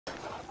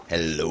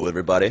Hello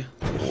everybody,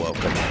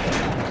 welcome.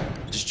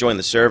 Just joined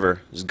the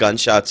server. There's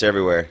gunshots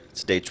everywhere.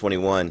 It's day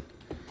 21.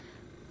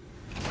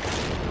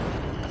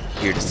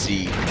 Here to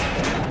see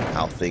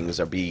how things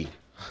are be.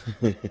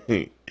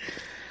 So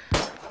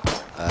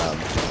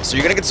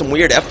you're gonna get some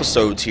weird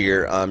episodes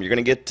here. You're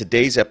gonna get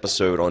today's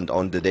episode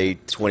on the day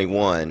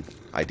 21,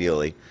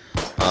 ideally.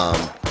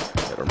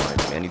 That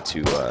reminds me, I need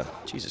to.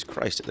 Jesus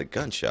Christ, the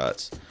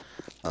gunshots.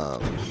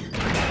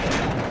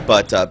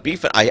 But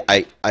Beef,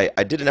 I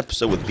did an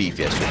episode with Beef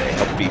yesterday.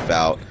 Helped Beef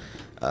out.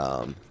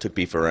 Took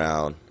Beef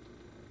around.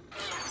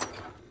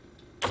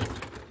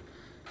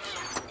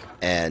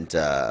 And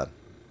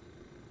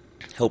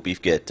help Beef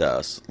get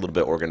a little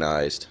bit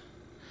organized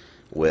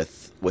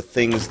with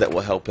things that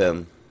will help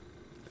him.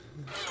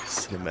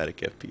 Cinematic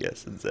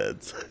FPS and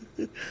Zeds.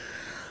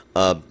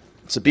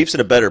 So Beef's in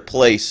a better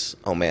place.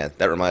 Oh man,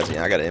 that reminds me.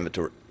 I got an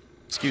inventory.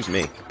 Excuse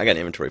me. I got an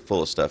inventory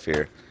full of stuff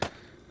here.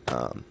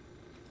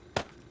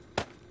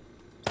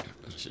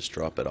 Let's just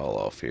drop it all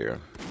off here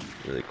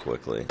really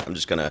quickly. I'm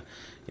just gonna,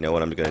 you know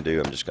what I'm gonna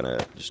do? I'm just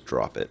gonna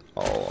drop it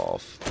all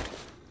off.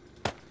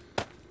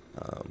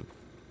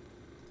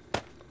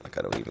 Like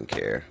I don't even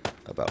care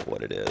about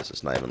what it is.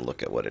 Let's not even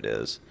look at what it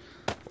is.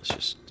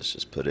 Let's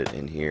just put it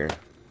in here.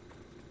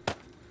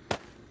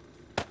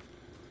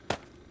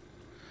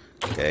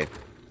 Okay,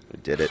 we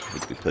did it.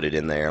 We put it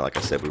in there like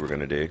I said we were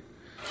gonna do.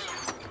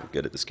 We're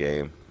good at this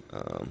game.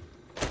 I'm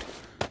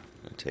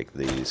gonna take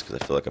these because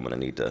I feel like I'm gonna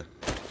need to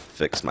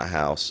fix my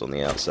house on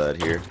the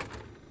outside here.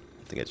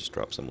 I think I just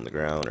dropped some on the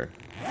ground, or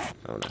I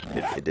don't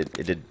know.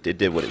 It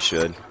did what it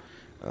should.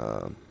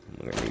 I'm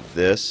gonna need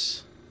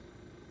this.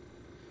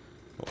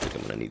 I don't think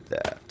I'm gonna need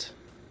that.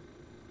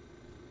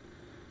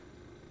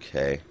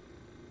 Okay.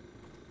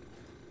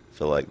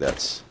 Feel like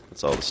that's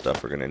all the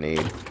stuff we're gonna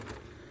need.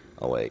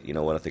 Oh wait, you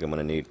know what I think I'm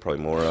gonna need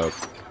probably more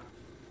of?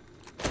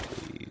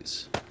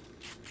 These.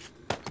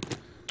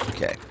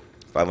 Okay.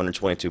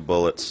 522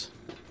 bullets.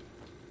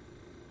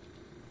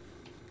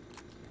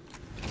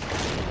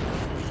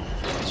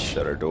 Let's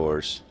shut our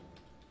doors.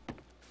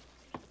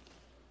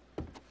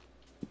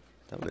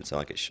 That one didn't sound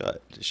like it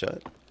shut. Did it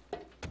shut?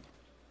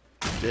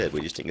 It did.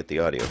 We just didn't get the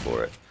audio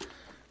for it.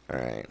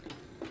 Alright.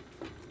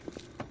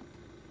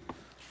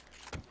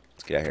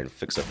 Let's get out here and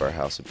fix up our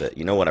house a bit.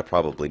 You know what I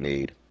probably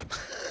need?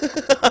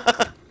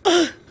 But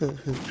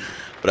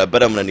I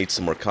bet I'm gonna need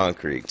some more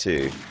concrete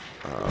too.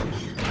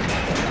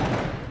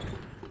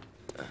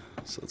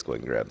 So let's go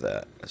ahead and grab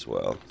that as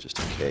well, just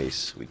in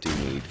case we do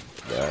need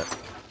that.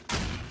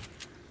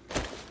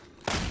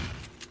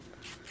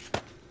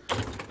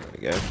 There we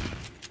go.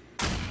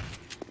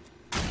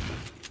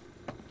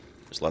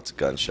 There's lots of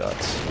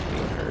gunshots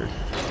being heard.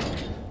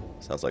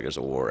 Sounds like there's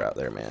a war out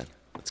there, man.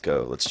 Let's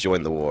go. Let's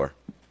join the war.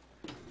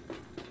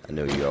 I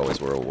knew you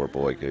always were a war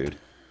boy, dude.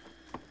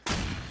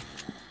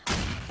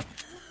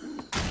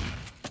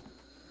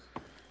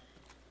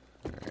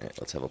 Alright,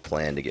 let's have a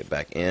plan to get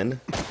back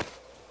in.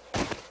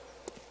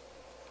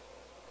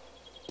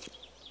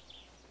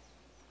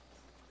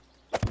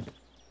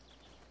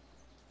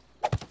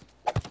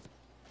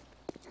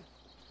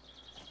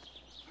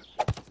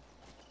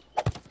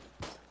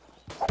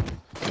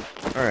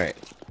 Alright.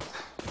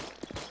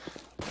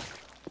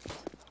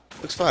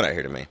 Looks fine out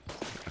here to me.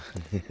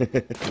 Let's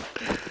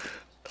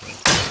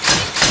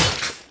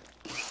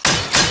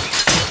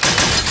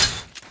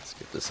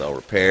get this all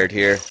repaired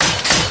here.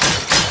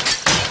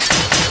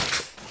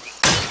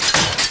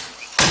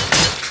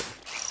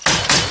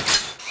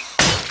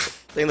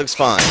 Thing looks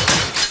fine.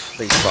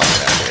 Thing's fine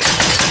out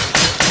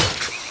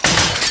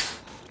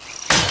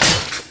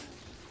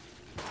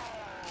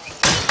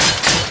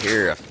here.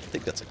 Here, I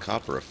think that's a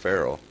copper or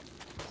ferrule.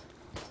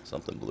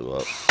 Something blew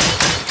up.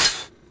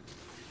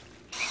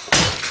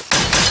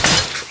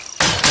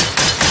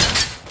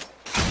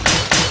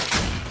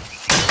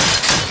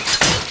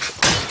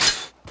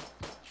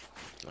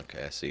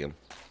 Okay, I see him.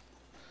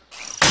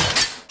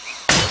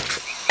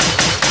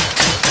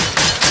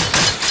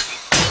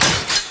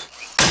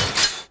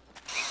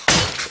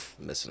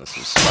 Missing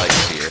some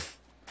spikes here.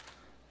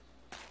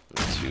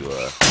 Need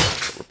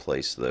to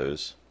replace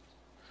those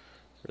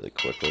really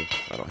quickly.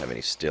 I don't have any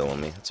steel on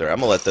me. That's alright. I'm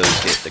gonna let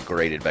those get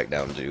degraded back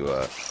down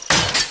to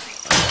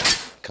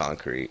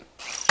concrete.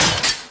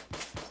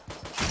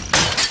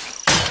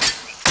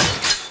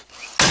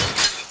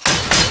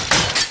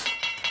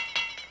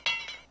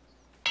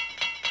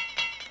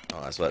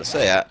 Oh, I was about to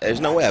say, there's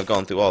no way I've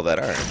gone through all that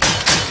iron.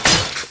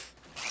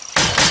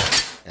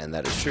 And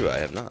that is true, I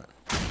have not.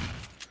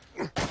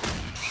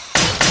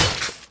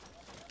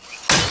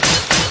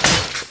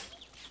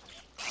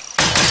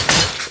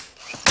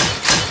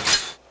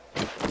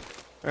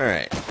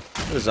 Alright,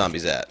 where the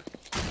zombies at?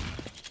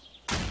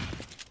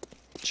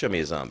 Show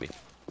me a zombie.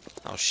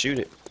 I'll shoot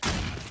it.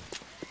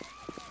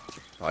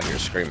 Oh, I hear a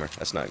screamer.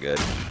 That's not good.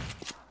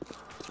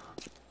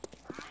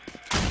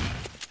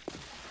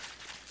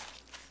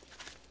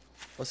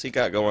 What's he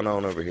got going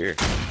on over here?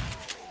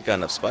 He got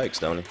enough spikes,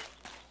 don't he?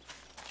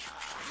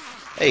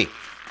 Hey,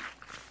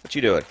 what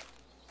you doing?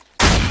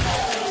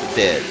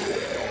 Dead.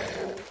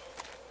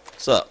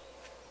 What's up?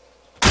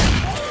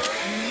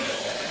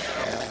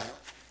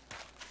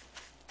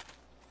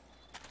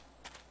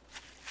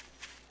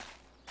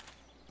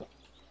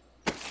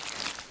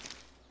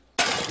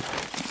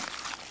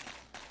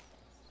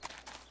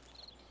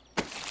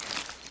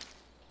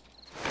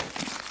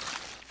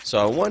 So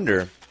I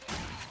wonder...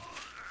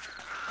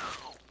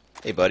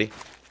 Hey, buddy.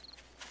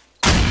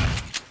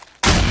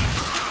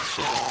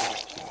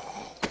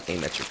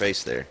 Aim at your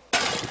face there.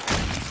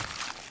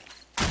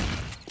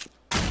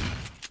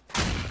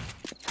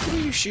 Who are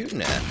you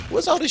shooting at?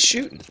 What's all this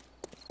shooting?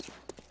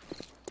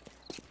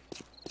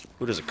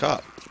 Who does a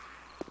cop?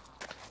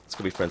 Let's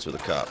go be friends with a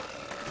cop.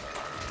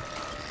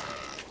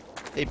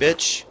 Hey,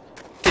 bitch.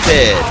 Get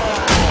dead.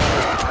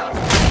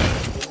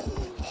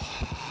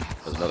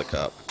 There's another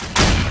cop.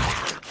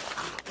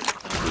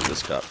 Do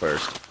this cop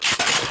first.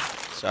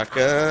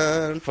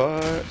 Shotgun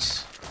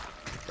parts.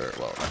 Or,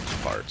 well, not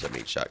parts. I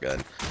mean shotgun.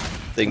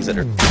 Things that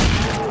are...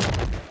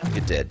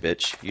 Get dead,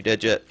 bitch. You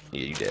dead yet?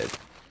 Yeah, you dead.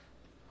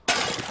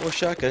 More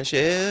shotgun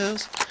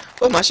shells.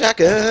 For my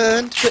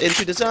shotgun. To put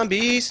into the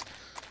zombies.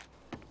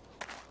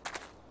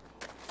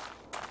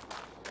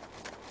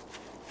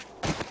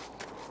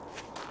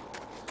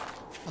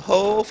 A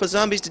hole for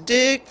zombies to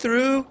dig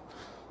through.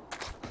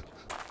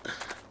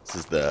 This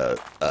is the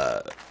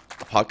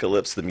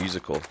Apocalypse the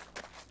Musical.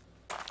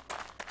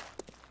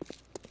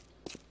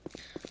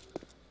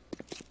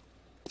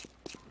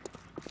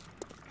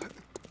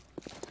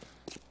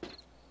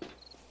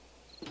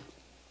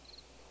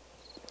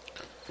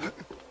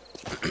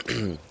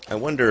 I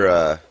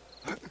wonder,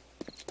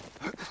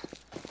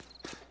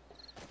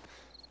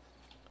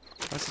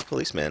 what's this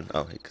policeman?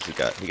 Oh, because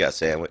he got a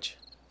sandwich.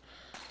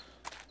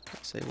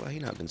 I'll say why he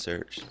not been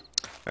searched.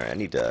 All right, I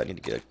need to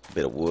get a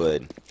bit of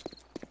wood.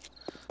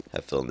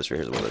 Have filmed this right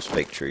here is one of those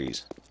fake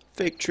trees.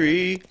 Fake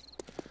tree.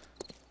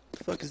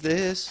 The fuck is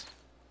this?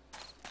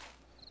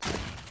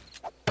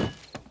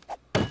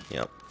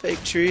 Yep,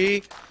 fake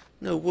tree.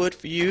 No wood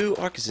for you.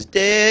 Arcus is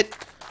dead.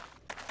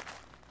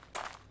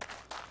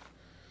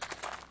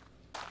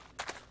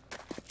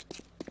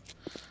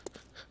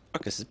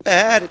 Arcus is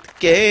bad at the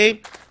game.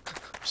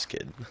 I'm just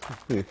kidding.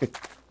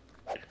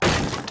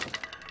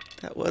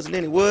 That wasn't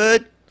any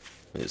wood.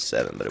 It was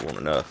 7, but it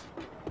wasn't enough.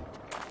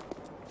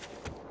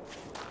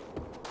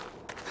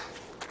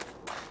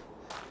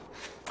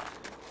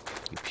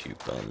 You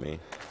puked on me.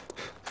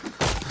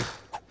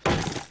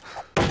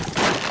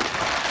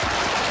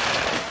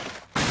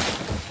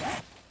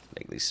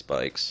 Make these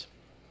spikes.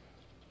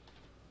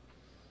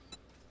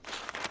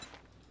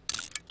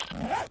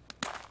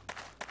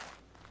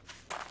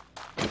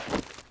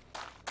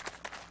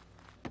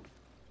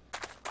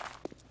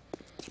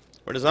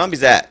 Where the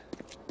zombies at?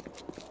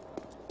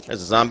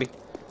 There's a zombie.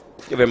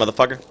 Give here,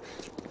 motherfucker.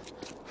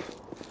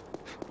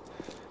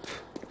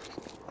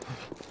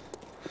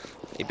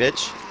 Hey,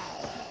 bitch.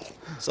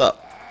 What's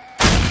up?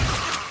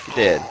 You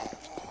dead.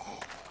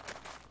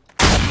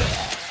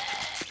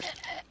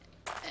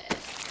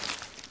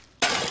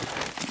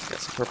 Got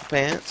some purple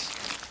pants.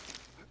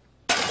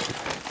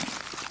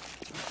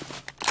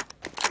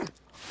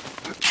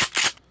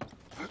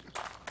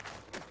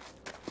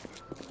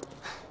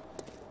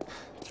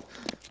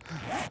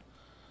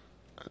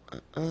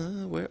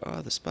 Where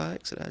are the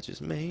spikes that I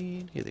just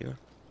made? Here they are.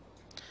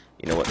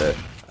 You know what though?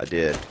 I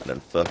did. I done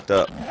fucked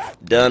up.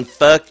 Done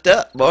fucked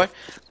up, boy.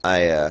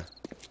 I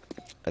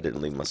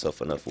didn't leave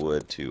myself enough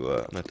wood to.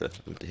 I'm gonna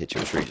have to hit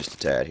you a tree just a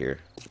tad here.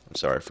 I'm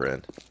sorry,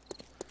 friend.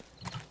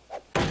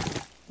 There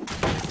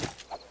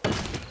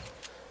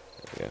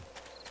we go.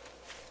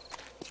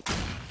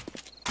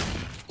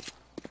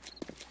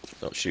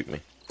 Don't shoot me,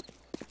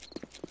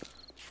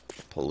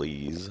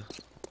 please.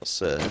 What's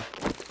said?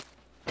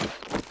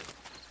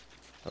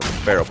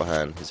 There's a barrel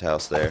behind his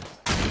house there.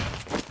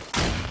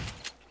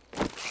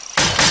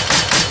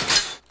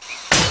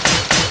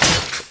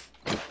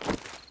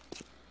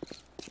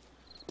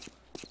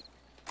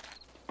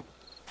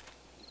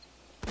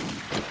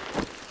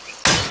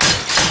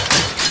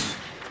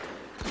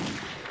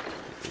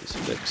 He's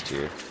fixed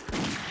here.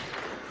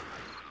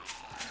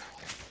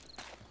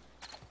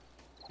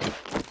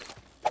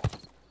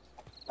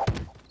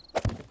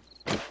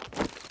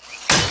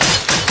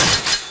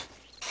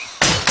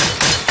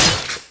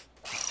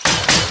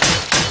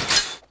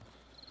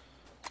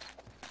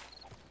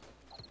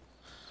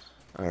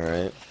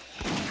 Alright,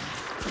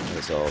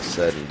 that's all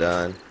said and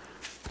done.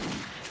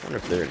 I wonder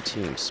if they're in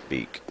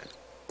TeamSpeak.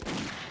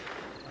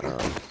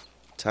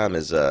 Time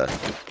is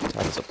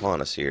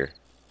upon us here.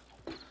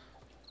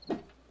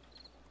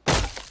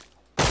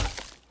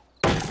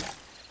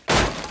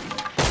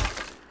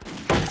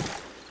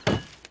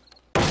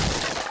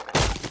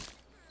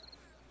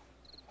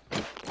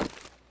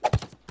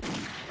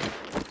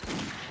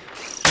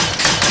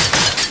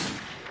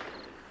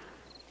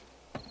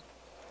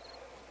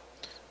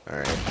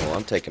 Alright, well,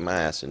 I'm taking my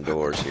ass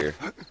indoors here.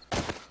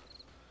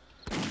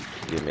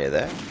 Give me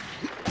that.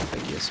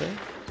 Thank you, sir.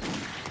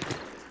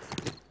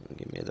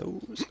 Give me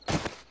those.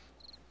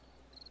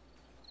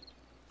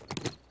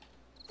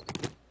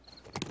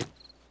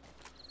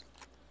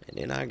 And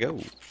then I go.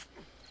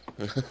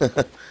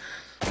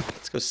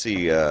 Let's go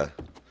see, where's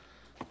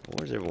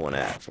everyone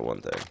at, for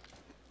one thing?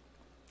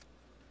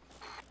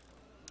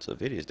 So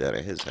Vidya's down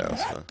at his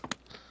house, huh?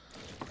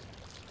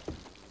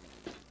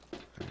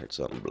 I heard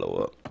something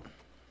blow up.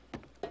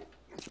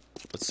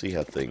 Let's see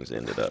how things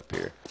ended up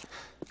here.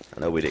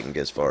 I know we didn't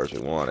get as far as we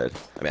wanted.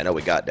 I mean, I know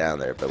we got down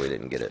there, but we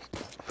didn't get it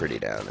pretty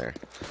down there.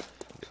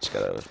 Just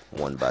got a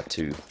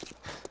 1x2.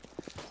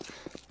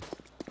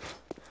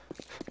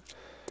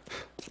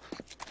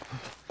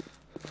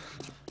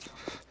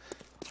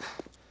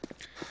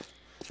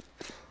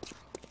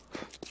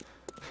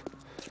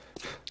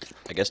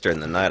 I guess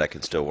during the night I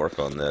can still work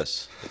on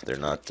this if they're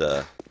not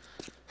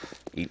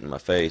eating my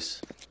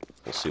face.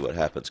 We'll see what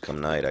happens come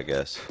night, I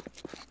guess.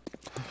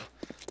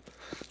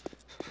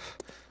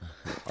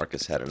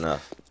 Arcus had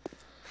enough.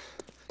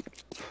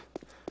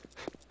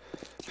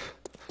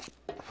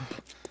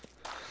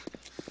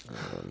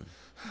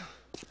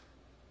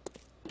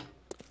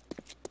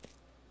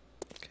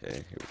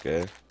 Okay, here we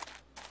go.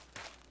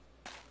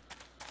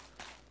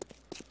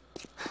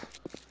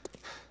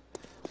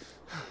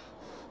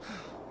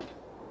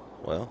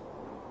 Well,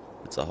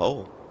 it's a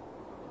hole.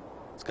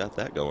 It's got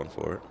that going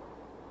for it.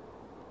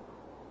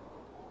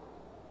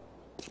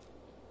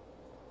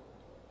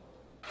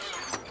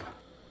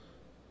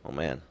 Oh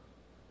man,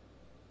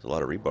 there's a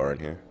lot of rebar in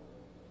here.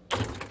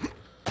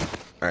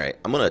 Alright,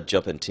 I'm gonna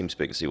jump in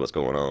TeamSpeak and see what's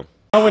going on.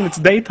 Now when it's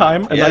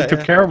daytime and I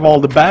took care of all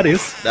the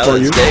baddies now for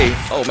it's you. day.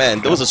 Oh man,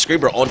 there was a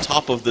screamer on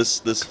top of this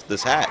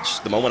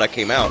hatch the moment I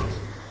came out.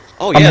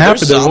 Oh yeah,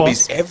 there's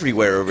zombies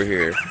everywhere over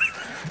here.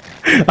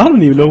 I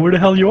don't even know where the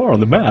hell you are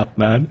on the map,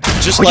 man.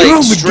 Just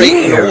like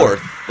straight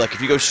north. Like if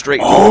you go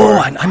straight north. Oh,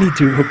 I need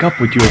to hook up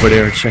with you over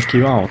there and check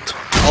you out.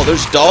 Oh,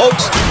 there's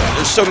dogs?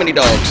 There's so many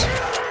dogs.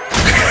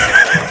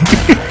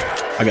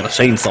 I got a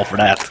chainsaw for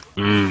that.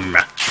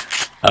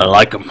 I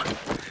like them.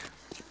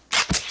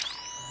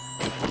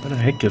 Where the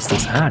heck is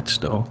this hatch,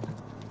 though?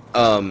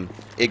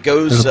 It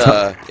goes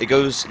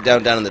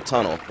down in the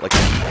tunnel, like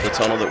the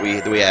tunnel that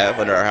we have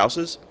under our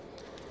houses.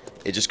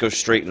 It just goes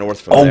straight north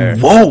from there. Oh,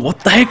 whoa!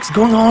 What the heck's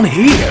going on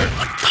here?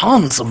 Like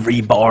tons of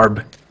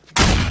rebarb.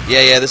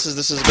 Yeah. This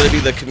is gonna be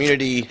the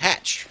community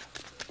hatch.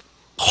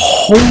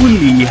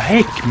 Holy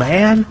heck,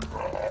 man!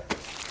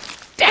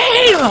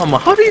 Damn!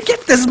 How do you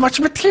get this much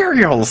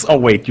materials? Oh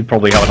wait, you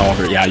probably have an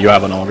auger. Yeah, you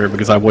have an auger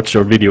because I watched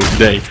your video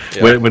today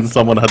when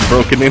someone had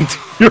broken into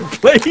your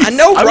place. I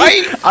know,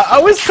 right? I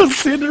was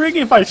considering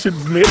if I should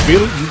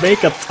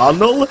make a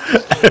tunnel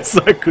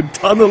so I could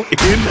tunnel in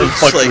and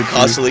fuck like with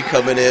constantly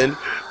coming in.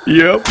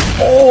 Yep.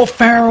 Oh,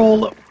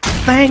 Farrell,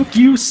 thank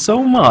you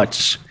so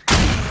much.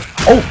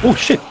 Oh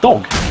shit,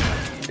 dog.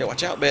 Yeah,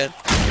 watch out, man.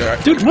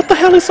 Right. Dude, what the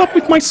hell is up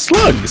with my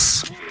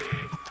slugs?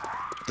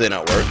 They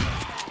not work.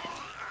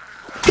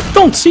 It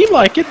don't seem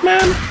like it,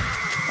 man.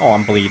 Oh,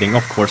 I'm bleeding.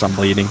 Of course I'm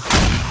bleeding.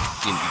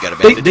 You got a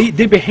bandage?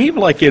 They behave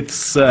like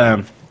it's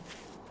like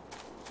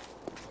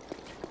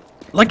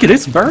it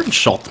is bird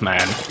shot,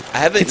 man. I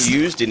haven't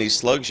used any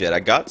slugs yet. I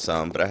got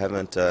some, but I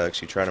haven't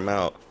actually tried them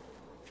out.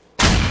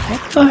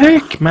 What the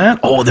heck, man?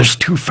 Oh, there's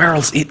three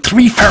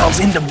ferals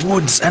in the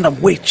woods and a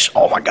witch.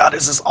 Oh my god,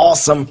 this is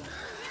awesome.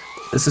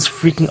 This is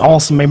freaking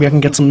awesome. Maybe I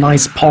can get some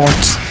nice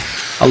parts.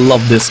 I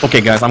love this.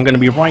 Okay, guys, I'm gonna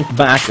be right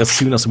back as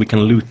soon as we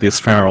can loot these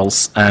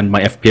ferals and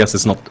my FPS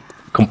is not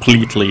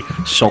completely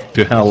shot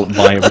to hell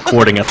by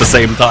recording at the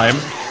same time.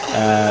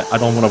 I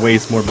don't want to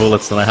waste more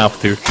bullets than I have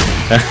to,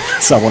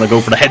 so I want to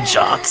go for the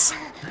headshots.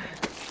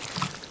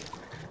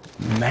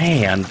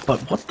 Man,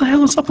 but what the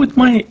hell is up with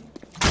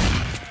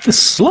the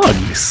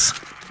slugs?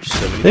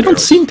 They don't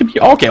seem to be...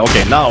 Okay,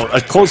 now,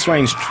 at close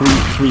range,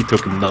 three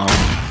took him down.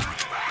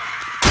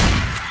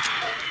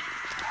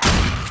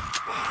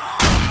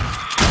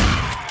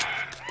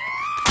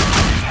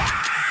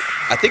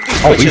 I think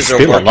these witches are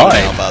working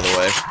now, by the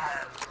way.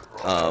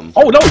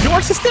 Oh no,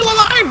 yours is still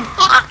alive!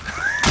 Ah!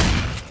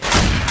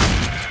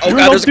 Oh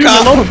god, there's a cop!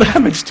 You're doing a lot of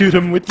damage to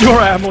them with your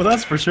ammo,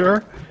 that's for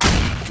sure.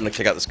 I'm gonna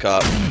kick out this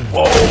cop.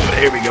 Whoa,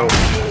 there we go.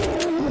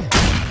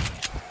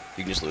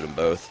 You can just loot them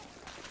both.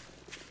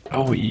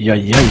 Oh, yeah,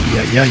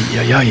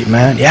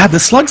 man. Yeah, the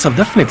slugs have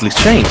definitely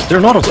changed. They're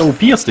not as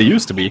OP as they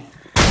used to be.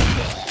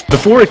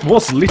 Before it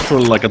was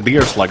literally like a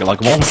deer slug, like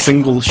one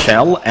single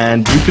shell,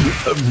 and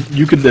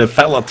you could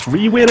fell a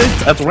tree with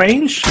it at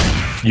range.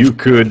 You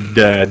could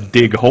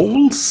dig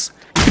holes.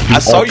 You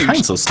could do all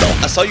kinds of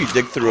stuff. I saw you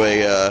dig through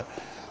a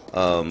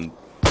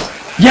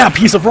yeah, a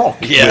piece of rock.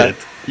 Yeah. With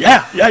it.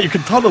 Yeah, you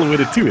could tunnel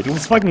with it too. It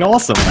was fucking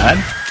awesome,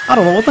 man. I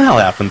don't know what the hell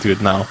happened to it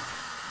now.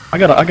 I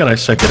gotta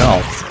check it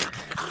out.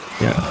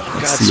 Yeah,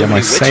 let's see. Am I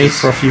safe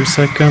for a few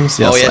seconds?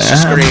 Yes, oh yeah, she I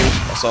am. screamed.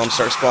 I saw him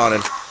start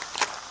spawning.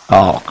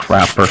 Oh,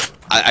 crapper.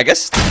 I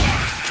guess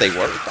they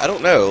work. I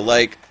don't know.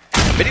 Like,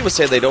 Biddy was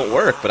saying they don't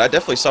work, but I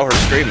definitely saw her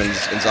scream and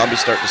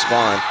zombies start to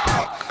spawn.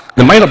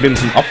 There might have been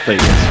some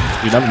updates.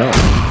 You never know.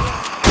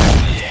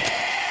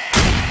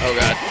 Oh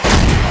god.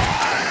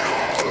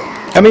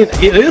 I mean,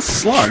 it is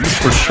slugs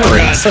for sure.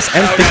 It says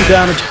entity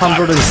damage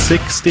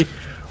 160.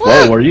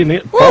 Whoa, are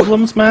you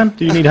problems, man?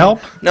 Do you need help?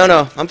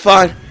 No, I'm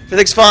fine.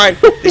 Everything's fine.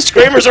 These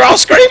screamers are all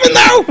screaming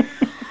though.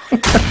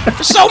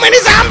 There's so many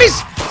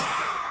zombies.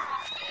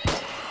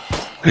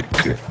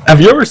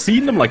 Have you ever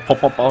seen them like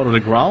pop up out of the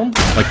ground?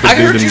 Like I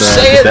heard you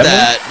saying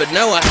that, but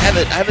no, I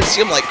haven't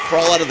seen them like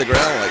crawl out of the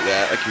ground like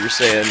that, like you were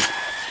saying.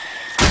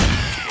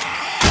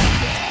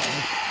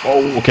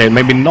 Oh, okay,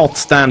 maybe not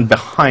stand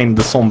behind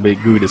the zombie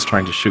Good is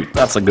trying to shoot.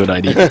 That's a good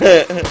idea.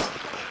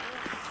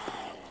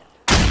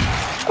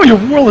 Oh, your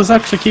wall is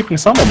actually keeping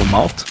some of them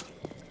out.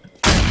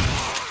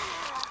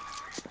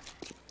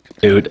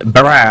 Dude,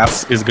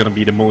 brass is gonna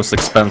be the most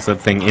expensive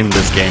thing in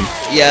this game.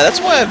 Yeah, that's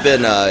why I've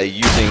been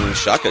using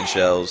shotgun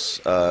shells,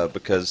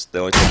 because they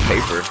only take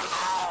paper.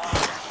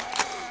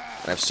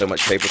 I have so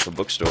much paper for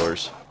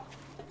bookstores.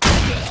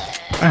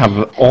 I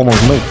have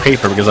almost no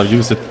paper because I've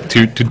used it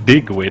to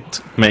dig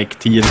with, make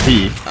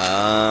TNT.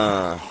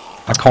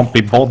 I can't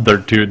be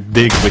bothered to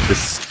dig with this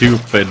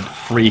stupid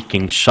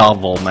freaking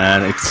shovel,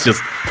 man. It's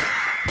just...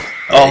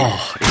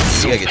 Oh, it's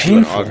so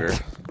painful.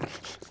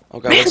 Oh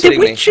God, man, the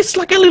witch is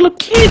like a little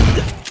kid.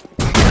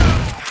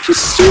 She's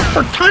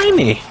super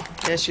tiny.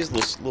 Yeah, she's a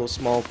little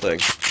small thing.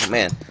 Oh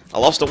man, I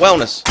lost a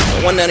wellness.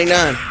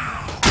 $1.99.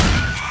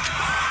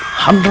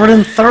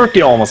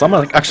 130 almost. I'm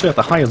actually at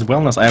the highest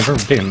wellness I've ever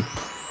been.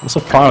 I'm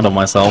so proud of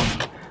myself.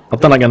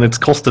 But then again, it's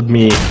costed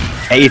me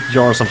 8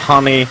 jars of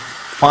honey,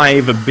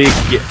 5 big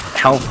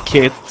health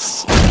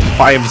kits,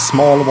 5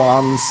 small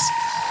ones.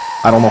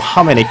 I don't know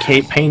how many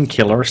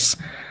painkillers.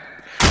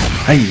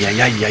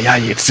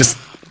 It's just...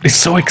 It's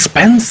so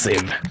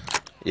expensive.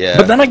 Yeah.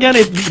 But then again,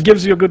 it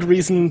gives you a good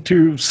reason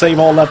to save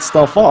all that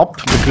stuff up,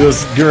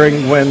 because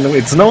when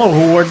it's no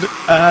horde,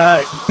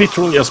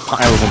 literally just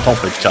piles on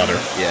top of each other.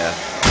 Yeah.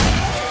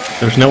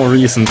 There's no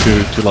reason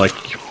to like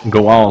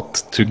go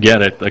out to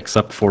get it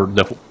except for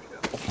the...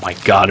 Oh my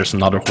god, there's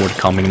another horde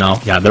coming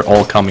now. Yeah, they're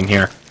all coming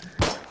here.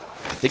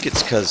 I think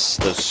it's because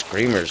those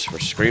screamers were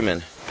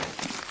screaming.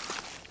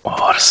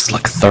 Oh, there's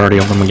like 30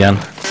 of them again.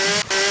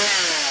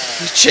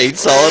 He's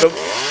chainsawing them.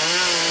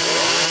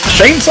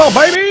 Chainsaw,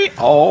 baby!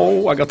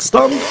 Oh, I got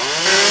stunned.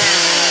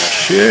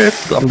 Shit,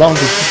 I'm down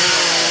to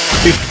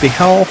 50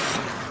 health.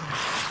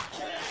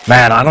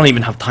 Man, I don't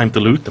even have time to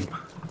loot them.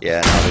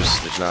 Yeah, no,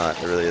 there's not.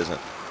 There really isn't.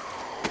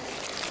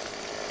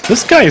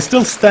 This guy is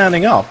still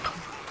standing up.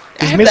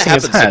 He's missing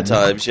his head.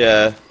 Sometimes,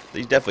 yeah.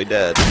 He's definitely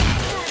dead.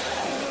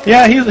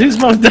 Yeah, he's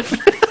most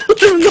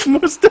definitely.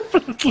 Most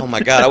definitely. Oh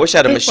my god, I wish I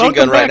had a machine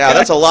gun right now.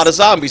 That's a lot of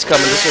zombies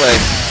coming this way.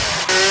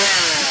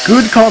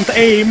 Good can't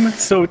aim,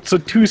 so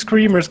 2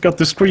 screamers got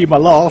to scream a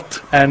lot,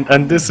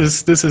 and this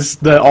is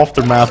the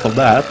aftermath of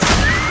that.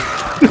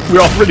 We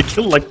already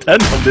killed like 10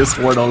 of this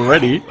horde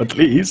already, at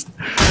least.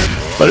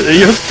 But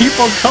you just keep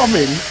on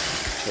coming.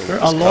 There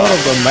are a lot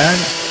of them, man.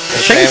 The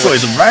chainsaw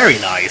is very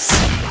nice.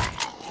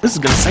 This is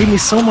gonna save me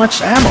so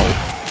much ammo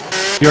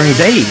during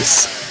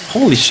days.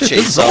 Holy shit,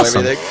 this is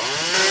awesome. Everything.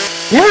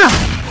 Yeah,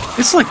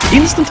 it's like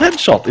instant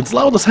headshot. It's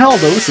loud as hell,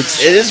 though.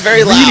 It is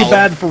very loud. Really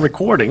bad for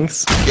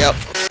recordings. Yep.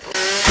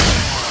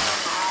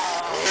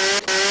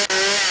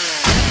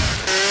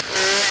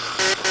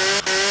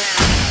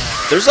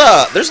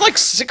 There's like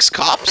 6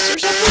 cops or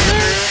something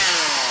there.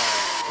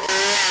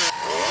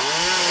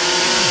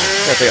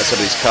 I think I got some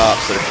of these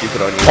cops that are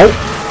puking on you.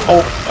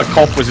 Oh, a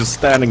cop was just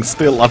standing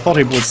still. I thought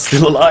he was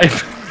still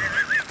alive.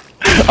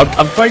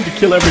 I'm trying to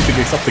kill everything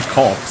except the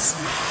cops,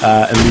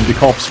 and leave the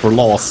cops for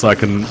lost so I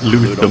can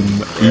loot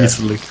them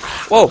easily.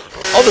 Whoa!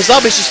 All the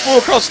zombies just flew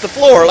across the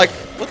floor. Like,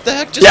 what the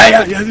heck just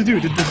happened? Yeah,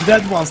 dude. The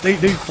dead ones, they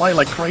fly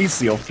like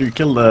crazy after you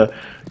kill the,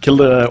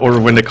 or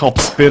when the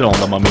cops spit on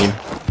them. I mean.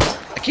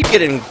 I keep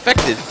getting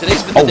infected.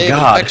 Today's been the day of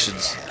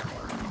infections.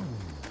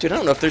 Dude, I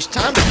don't know if there's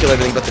time to kill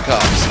everything but the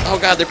cops. Oh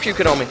god, they're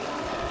puking on me.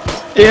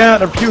 Yeah,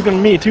 they're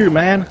puking me too,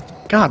 man.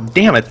 God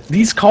damn it,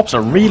 these cops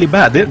are really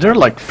bad. They're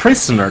like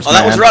prisoners, man. Oh,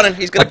 that one's running.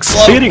 He's gonna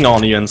explode. Spitting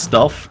on you and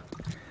stuff.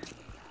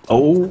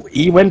 Oh,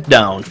 he went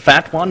down.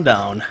 Fat one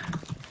down.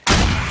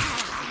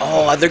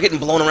 Oh, they're getting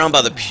blown around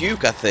by the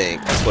puke, I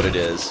think. That's what it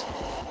is.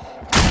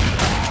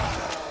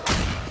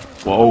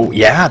 Whoa,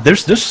 yeah,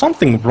 there's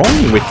something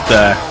wrong with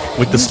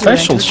the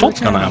special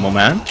shotgun ammo,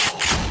 man.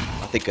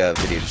 I think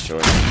video just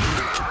joined.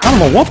 I don't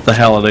know what the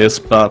hell it is,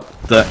 but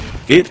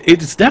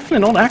it's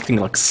definitely not acting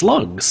like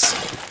slugs.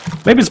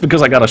 Maybe it's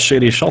because I got a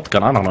shitty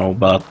shotgun, I don't know,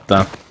 but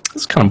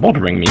it's kind of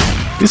bothering me.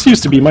 This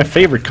used to be my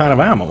favorite kind of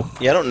ammo.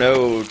 Yeah, I don't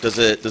know, does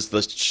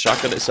the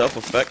shotgun itself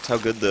affect how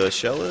good the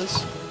shell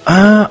is?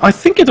 I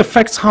think it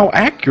affects how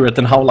accurate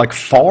and how like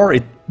far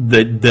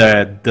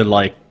the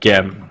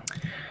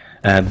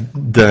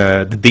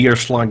deer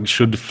slug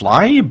should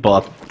fly,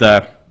 but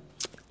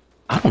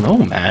I don't know,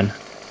 man.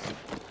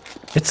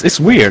 It's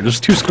weird. There's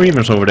 2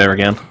 screamers over there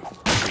again.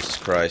 Jesus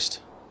Christ.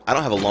 I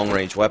don't have a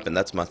long-range weapon,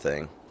 that's my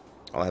thing.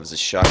 All I have is a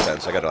shotgun,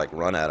 so I gotta, like,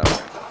 run at them.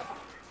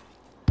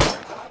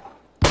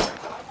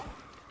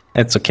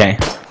 It's okay.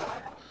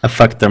 I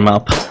fucked them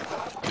up.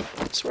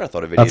 I swear I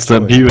thought a video. That's the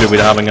beauty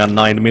with having a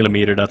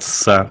 9mm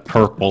that's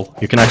purple.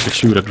 You can actually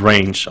shoot at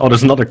range. Oh,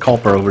 there's another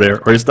copper over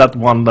there. Or is that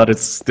one that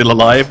is still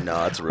alive?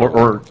 No, it's a real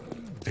or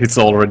it's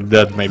already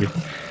dead, maybe.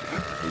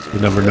 You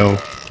never know.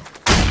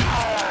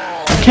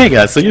 Okay,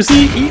 guys. So you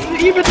see,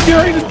 even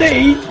during the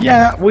day,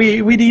 yeah,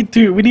 we need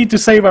to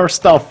save our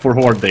stuff for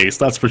horde days.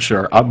 That's for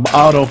sure. I'm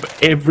out of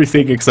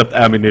everything except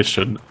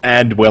ammunition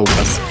and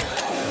wellness.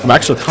 I'm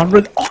actually at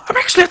 100. Oh, I'm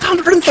actually at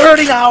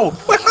 130 now.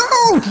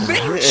 Wow,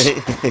 bitch!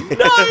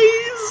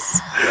 Nice.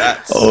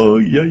 Rats. Oh,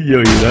 yeah,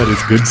 that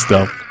is good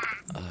stuff.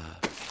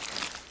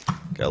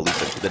 Gotta loot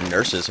the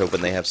nurses,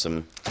 hoping they have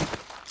some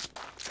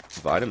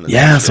vitamins.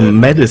 Yeah, and shit. some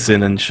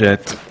medicine and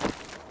shit.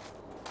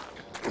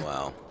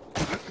 Wow.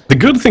 The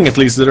good thing, at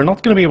least, is they're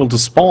not gonna be able to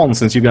spawn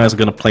since you guys are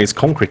gonna place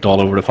concrete all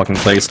over the fucking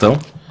place, though.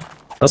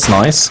 That's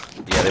nice.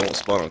 Yeah, they won't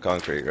spawn on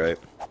concrete, right?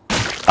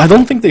 I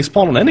don't think they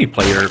spawn on any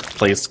player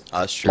place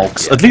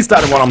blocks. Yeah. At least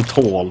that's what I'm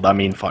told. I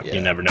mean, fuck,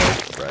 you never know.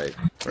 Right.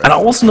 And I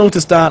also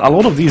noticed that a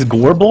lot of these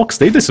gore blocks,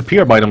 they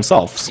disappear by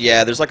themselves.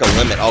 Yeah, there's like a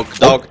limit. Oh,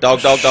 dog.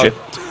 Shit.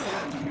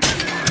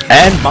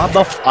 And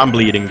I'm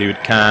bleeding,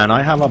 dude. Can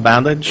I have a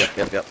bandage?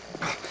 Yep. There,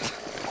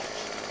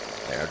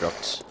 I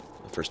dropped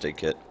the first aid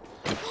kit.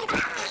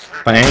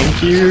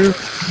 Thank you.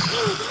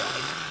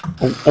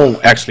 Oh,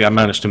 actually, I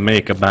managed to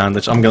make a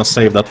bandage. I'm gonna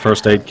save that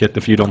first aid kit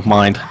if you don't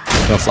mind,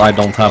 because I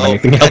don't have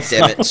anything God else.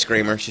 damn it, now.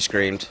 Screamer. She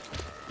screamed.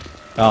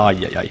 Ah,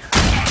 yeah.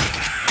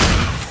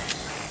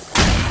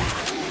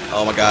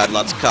 Oh my god,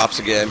 lots of cops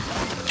again.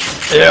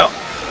 Yeah.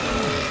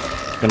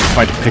 Gonna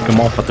try to pick them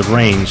off at the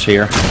range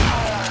here.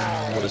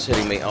 What is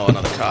hitting me? Oh,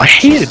 another cop. I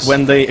hate it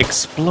when they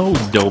explode,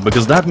 though,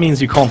 because that means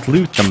you can't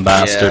loot them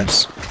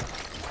bastards.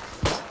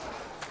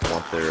 Yeah.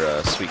 Want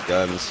their sweet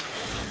guns.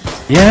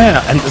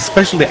 Yeah, and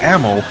especially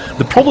ammo.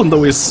 The problem,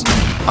 though, is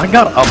I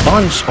got a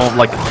bunch of,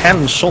 like,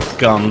 10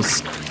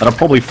 shotguns that are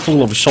probably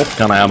full of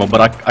shotgun ammo,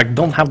 but I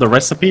don't have the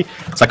recipe,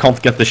 so I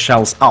can't get the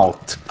shells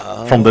out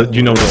from the,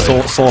 you know,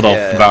 the sort of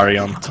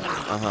variant.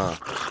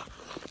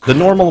 The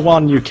normal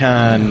one you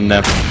can...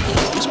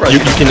 you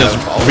can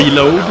just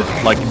reload,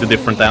 like, the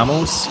different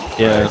ammos,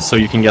 so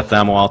you can get the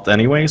ammo out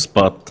anyways,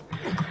 but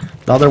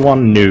the other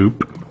one,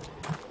 nope.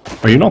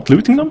 Are you not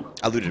looting them?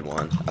 I looted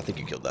one. I think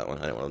you killed that one.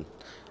 I don't want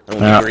to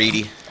be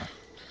greedy.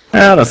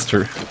 Yeah, that's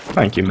true.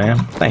 Thank you, man.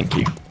 Thank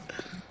you.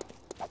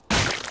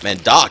 Man,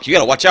 Doc, you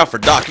gotta watch out for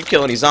Doc. You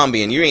kill any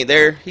zombie and you ain't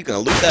there, he's gonna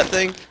loot that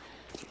thing.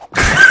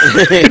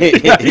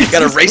 You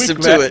gotta race him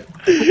to it.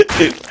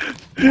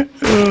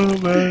 Oh,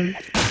 man.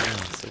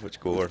 So much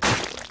gore.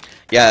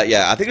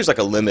 Yeah, I think there's like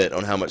a limit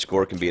on how much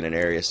gore can be in an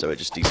area, so it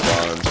just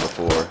despawns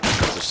before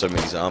there's so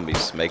many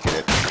zombies making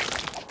it.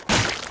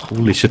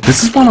 Holy shit,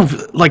 this is one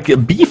of, like, a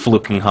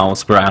beef-looking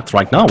house we're at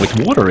right now, with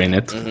water in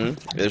it.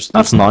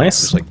 That's nice.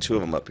 There's like 2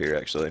 of them up here,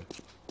 actually.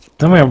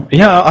 Then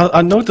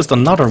I noticed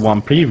another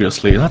one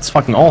previously. That's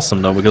fucking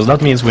awesome, though, because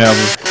that means we have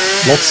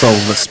lots of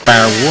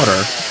spare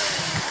water.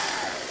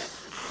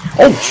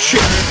 Oh,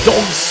 shit,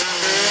 dogs!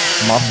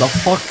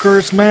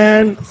 Motherfuckers,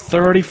 man!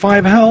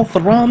 35 health,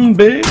 run,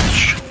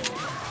 bitch!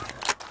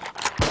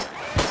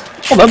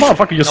 Oh, that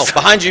motherfucker just... Oh,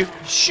 behind you!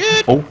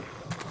 Shit!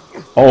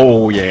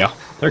 Oh, yeah,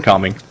 they're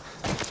coming.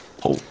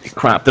 Holy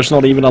crap, there's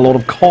not even a lot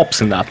of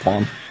cops in that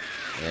one.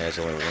 Yeah, there's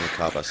only one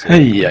cop I see.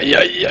 Hey.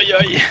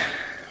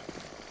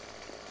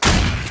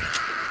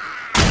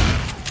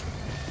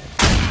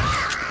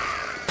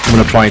 I'm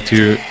gonna try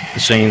to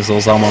chainsaw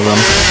some of them.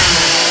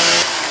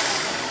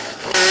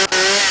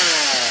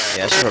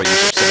 Yeah, I should probably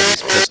use up some of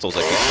these pistols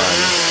I keep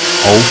finding.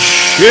 Oh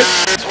shit!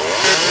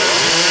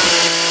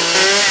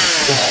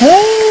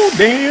 Oh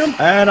damn!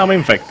 And I'm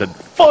infected.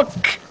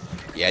 Fuck!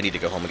 Yeah, I need to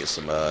go home and get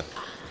some money.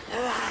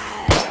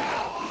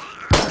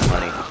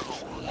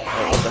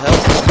 Oh, what the hell?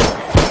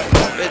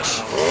 Bitch.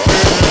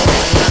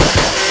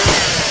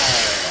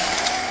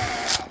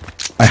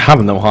 I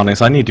have no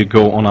honeys. I need to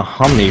go on a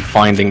honey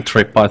finding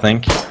trip, I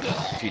think.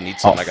 If you need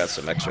some, I got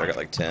some extra. I got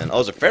like 10. Oh,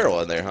 there's a feral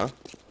in there, huh?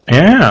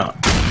 Yeah.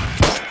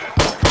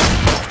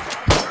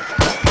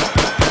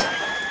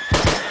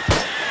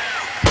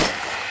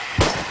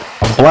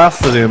 I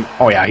blasted him.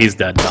 Oh yeah, he's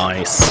dead.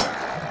 Nice.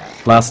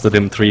 Blasted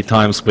him 3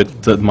 times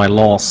with my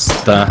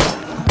last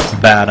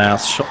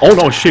badass shot. Oh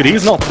no, shit,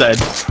 he's not dead.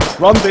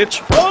 Run,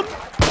 bitch, run!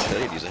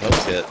 Shit, I'd use a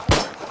health kit.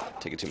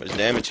 Taking too much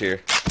damage here.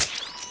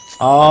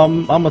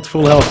 I'm at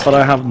full health, but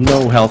I have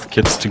no health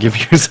kits to give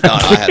you. No,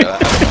 I had a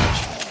bunch.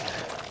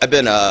 I've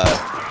been,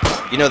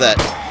 you know that...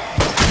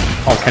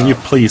 Oh, can you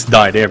please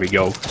die? There we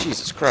go.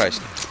 Jesus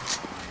Christ.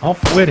 Off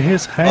with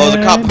his head. Oh,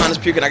 the cop behind us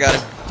puking, I got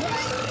him.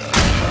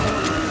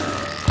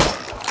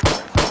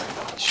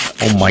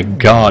 Oh my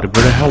god,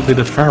 where the hell did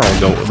the feral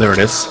go? There it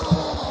is.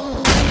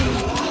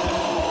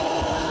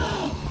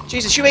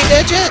 Jesus, you ain't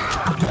dead yet?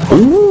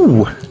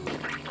 Ooh!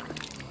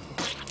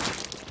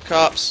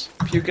 Cops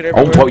puking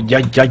everywhere. Oh,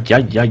 yeah.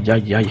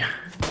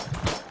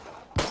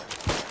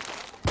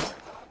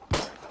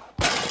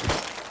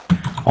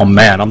 Oh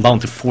man, I'm down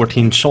to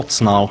 14 shots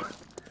now.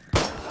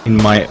 In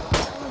my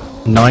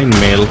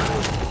 9mm.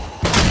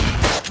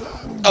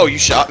 Oh, you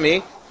shot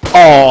me?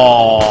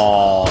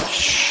 Oh,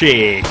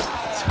 shit.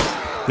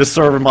 The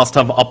server must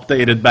have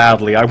updated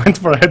badly. I went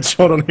for a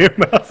headshot on him,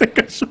 and I think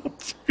I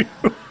shot you.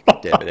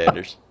 Damn it,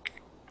 Anders.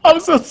 I'm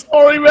so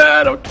sorry,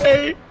 man,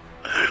 okay?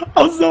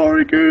 I'm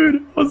sorry,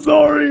 dude. I'm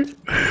sorry.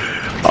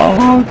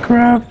 Oh,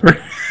 crap.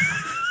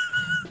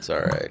 It's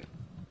alright.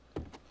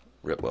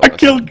 Rip well. I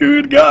killed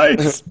good,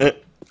 guys. Shot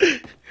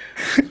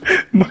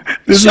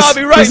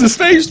me right in the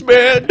face,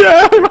 man.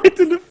 Yeah, right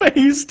in the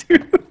face,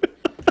 dude.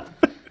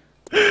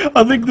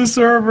 I think the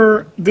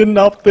server didn't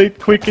update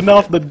quick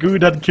enough that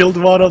Good had killed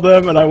one of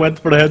them, and I went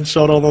for the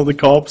headshot on all the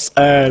cops,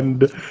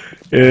 and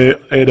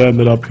it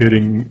ended up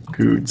hitting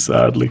Good,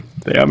 sadly.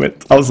 Damn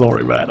it. I'm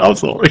sorry, man. I'm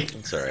sorry.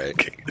 It's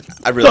alright.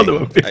 I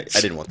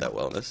didn't want that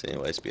wellness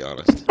anyways, to be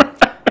honest.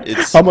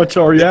 How much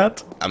are you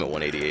at? I'm at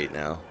 188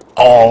 now.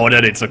 Oh,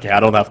 then it's okay.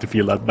 I don't have to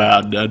feel that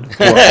bad, then.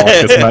 Poor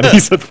Marcus, man.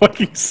 He's at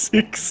fucking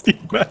 60,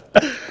 man.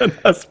 And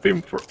has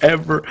been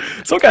forever.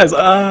 So, guys,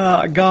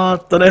 I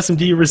got an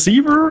SMG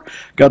receiver,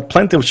 got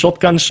plenty of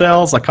shotgun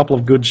shells, a couple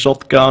of good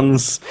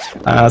shotguns.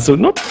 So,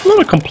 not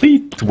a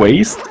complete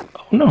waste.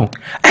 Oh, no.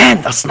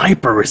 And a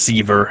sniper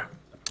receiver.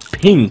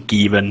 Pink,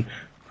 even.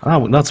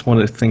 Oh, that's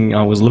one of the things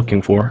I was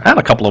looking for. And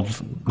a couple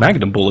of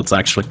Magnum bullets,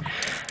 actually.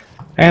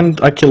 And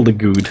I killed a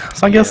Good.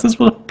 So, I guess this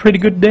was a pretty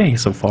good day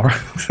so far.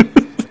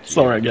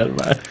 Sorry again,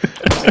 man.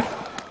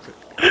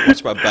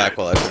 Watch my back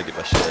while I try to get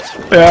my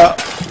shit. Yeah,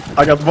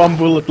 I got one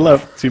bullet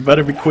left, so you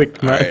better be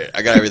quick, man. Alright,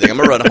 I got everything. I'm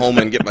gonna run home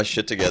and get my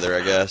shit together,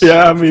 I guess.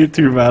 Yeah, me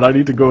too, man. I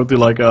need to go to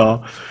like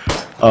a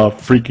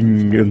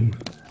freaking,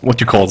 what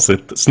you call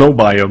it, snow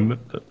biome.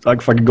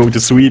 Like if I can go to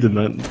Sweden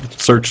and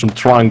search some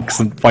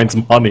trunks and find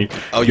some honey,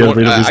 get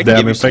rid of this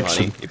damn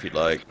infection. Honey, if you'd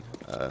like.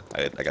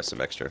 I got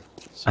some extra.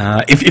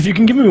 If you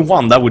can give me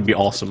one, that would be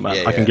awesome, man.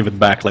 Yeah, I can give it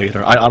back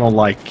later. I don't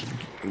like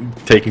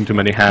taking too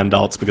many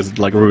handouts because it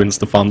like ruins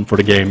the fun for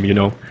the game, you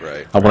know.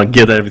 Right. I want to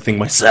get everything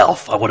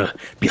myself. I want to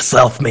be a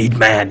self-made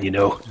man, you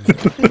know.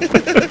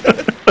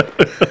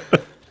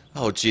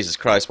 Oh Jesus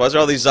Christ! Why is there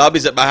all these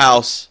zombies at my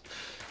house?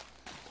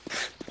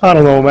 I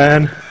don't know,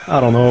 man. I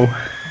don't know.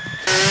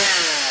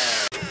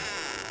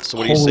 So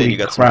what are you saying? You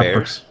got some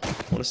bears? I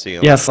want to see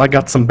them. Yes, I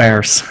got some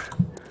bears.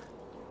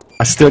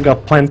 I still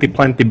got plenty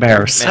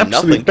bears. Man,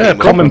 nothing came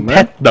Come and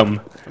pet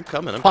them. I'm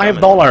coming.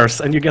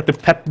 $5 and you get to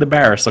pet the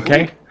bears,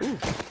 okay? Ooh.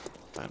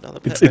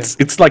 $5 pet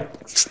it's like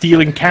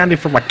stealing candy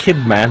from a kid,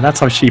 man. That's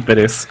how cheap it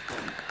is.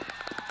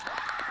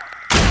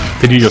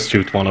 Did you just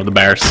shoot one of the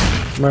bears?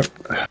 No.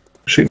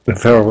 Shooting the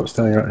feral that's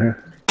standing right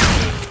here.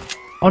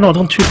 Oh no,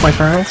 don't shoot my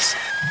ferals.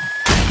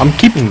 I'm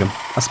keeping them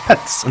as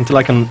pets until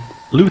I can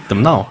loot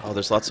them now. Oh,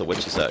 there's lots of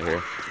witches out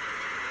here.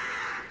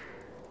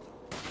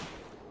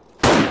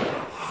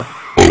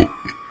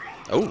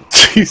 Oh.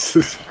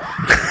 Jesus.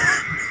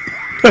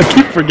 I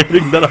keep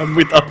forgetting that I'm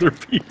with other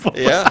people.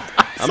 Yeah,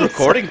 I'm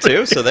recording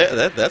too, so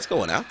that's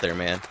going out there,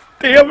 man.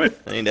 Damn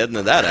it! I ain't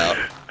editing that out.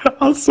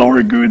 I'm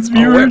sorry, Goods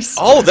viewers.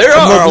 Oh, there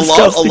are a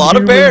lot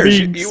of bears.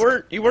 You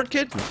weren't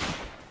kidding.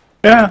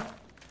 Yeah.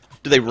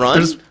 Do they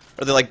run?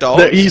 Are they like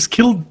dogs? He's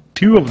killed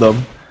 2 of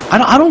them.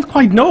 I don't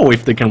quite know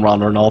if they can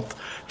run or not.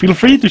 Feel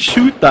free to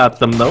shoot at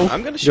them though.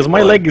 I'm gonna shoot because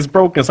my leg is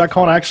broken, so I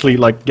can't actually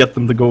like get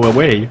them to go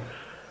away.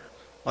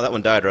 Oh, that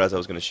one died right as I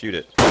was gonna shoot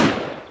it.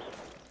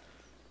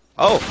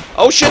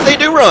 Oh shit, they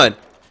do run!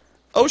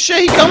 Oh shit,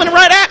 he coming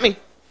right at me!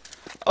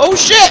 Oh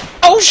shit!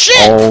 Oh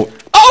shit!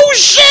 Oh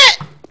shit!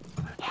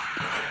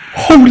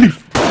 Holy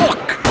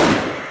fuck!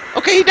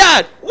 Okay, he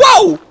died!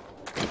 Whoa!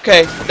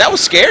 Okay, that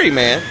was scary,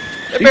 man.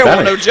 That bear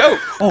wasn't no joke.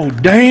 Oh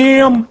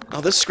damn! Oh,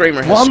 this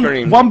screamer has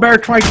screamed. One bear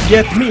tried to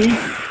get me.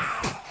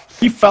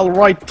 He fell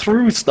right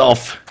through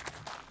stuff.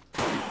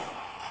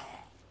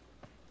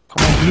 Come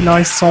on, be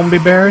nice, zombie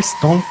bears.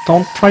 Don't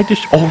try to.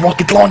 Oh,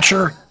 rocket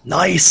launcher!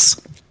 Nice.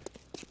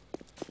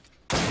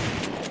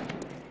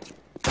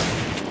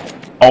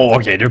 Oh,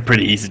 okay, they're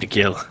pretty easy to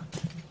kill.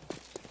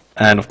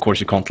 And of course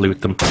you can't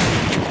loot them.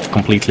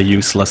 Completely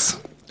useless.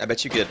 I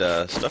bet you get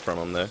stuff from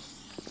them though.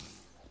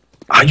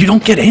 You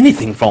don't get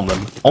anything from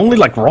them. Only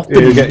like rotten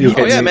meat.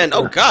 Oh yeah, man.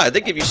 Oh god,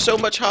 they give you so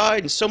much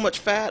hide and so much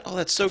fat. Oh,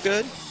 that's so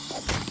good.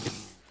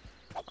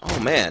 Oh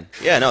man.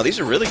 Yeah, no, these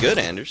are really good,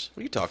 Anders. What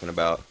are you talking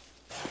about?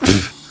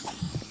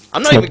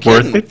 I'm not even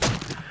kidding. Worth it.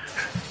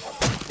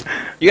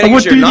 You gotta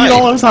use your knife. What do you need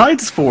all those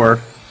hides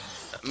for?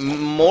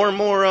 More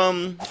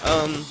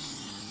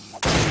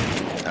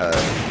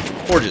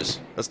forges.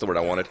 That's the word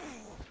I wanted.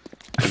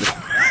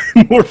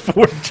 More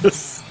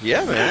forges.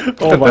 Yeah, man.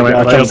 Oh my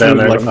god, I just down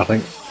there, like nothing.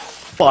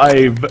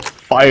 Five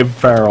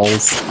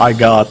ferals. I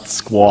got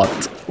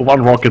squat.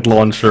 1 rocket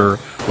launcher,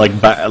 like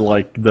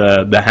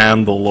the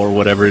handle or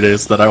whatever it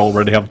is that I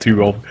already have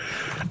 2 of,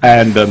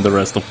 and then the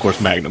rest, of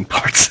course, Magnum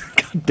parts.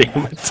 God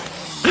damn it.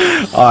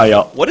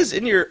 Yeah. What is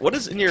in your?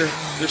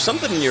 There's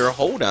something in your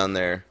hole down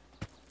there.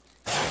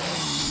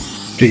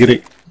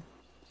 Giggity.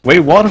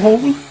 Wait, what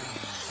hole?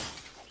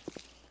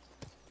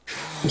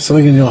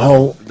 Something in your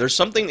hole. There's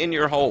something in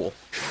your hole.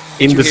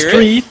 In the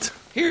street?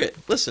 Hear it.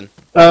 Listen.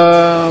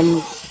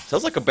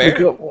 Sounds like a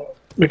bear.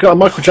 We got a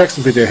Michael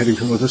Jackson video heading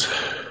towards us.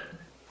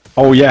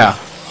 Oh yeah.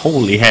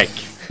 Holy heck.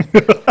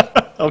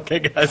 Okay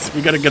guys,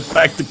 we gotta get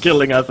back to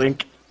killing, I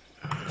think.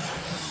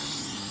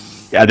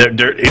 Yeah,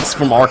 it's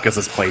from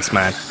Arcus's place,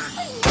 man.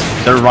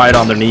 They're right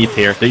underneath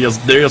here. They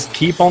just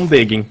keep on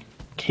digging.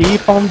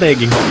 Keep on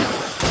digging.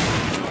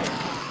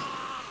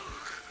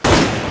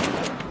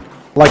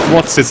 Like,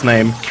 what's his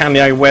name?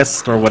 Kanye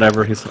West or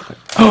whatever his name.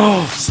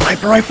 Oh,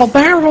 sniper rifle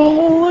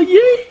barrel!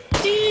 Yay!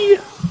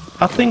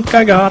 I think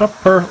I got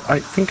I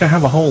think I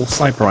have a whole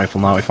sniper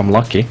rifle now if I'm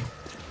lucky.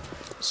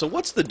 So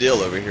what's the deal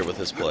over here with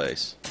this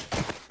place?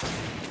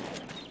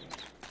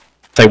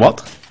 Say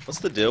what? What's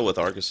the deal with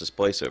Arcus's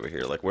place over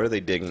here? Like, where are they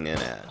digging in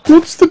at?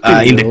 What's the deal?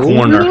 In the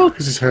corner.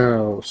 Marcus's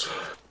house.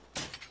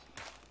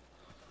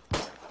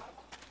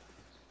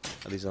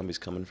 Are these zombies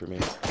coming for me?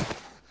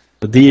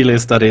 The deal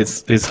is that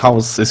his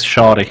house is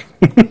shoddy.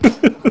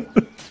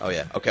 Oh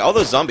yeah. Okay, all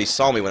those zombies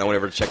saw me when I went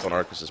over to check on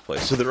Arcus's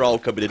place, so they're all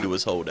coming into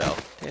his holdout.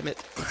 Damn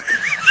it.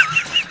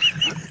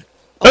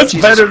 That's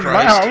Jesus better than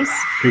my Christ.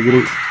 house.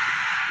 Giggity.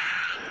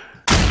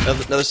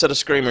 Another set of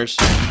screamers.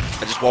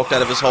 I just walked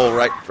out of his hole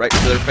right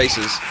into their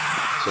faces,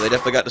 so they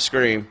definitely got to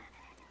scream.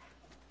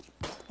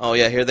 Oh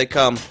yeah, here they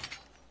come.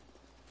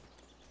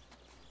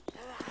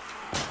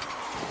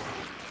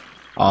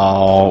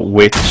 Oh,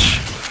 witch.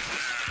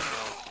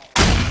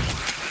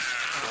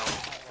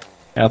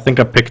 Yeah, I think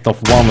I picked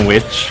off one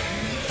witch.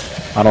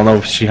 I don't know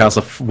if she has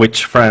a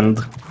witch friend.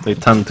 They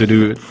tend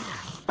to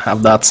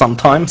have that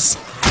sometimes.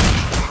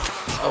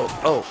 Oh,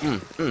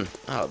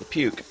 oh, the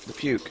puke.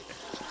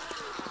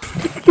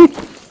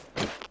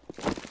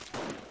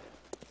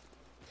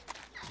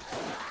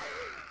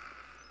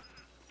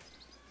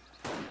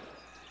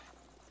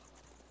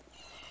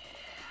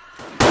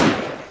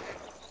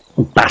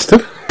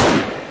 Bastard.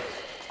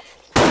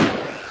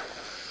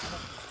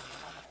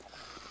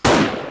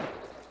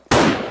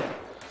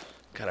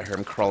 God, I heard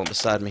him crawling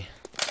beside me.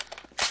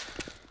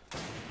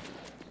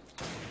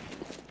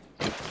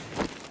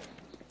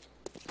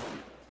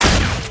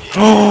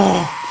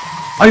 Oh!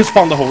 I just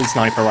found the whole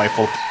sniper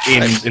rifle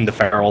Nice. in the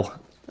feral.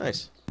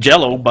 Nice.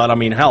 Jello, but I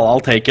mean, hell, I'll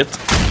take it.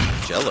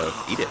 Jello,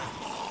 eat it.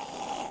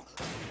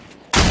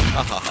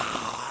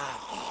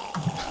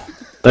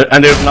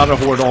 And there's another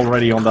horde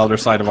already on the other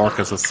side of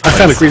Arcus's I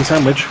found a place. green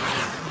sandwich.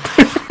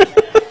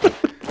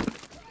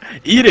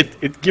 Eat it!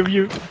 It gives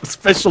you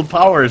special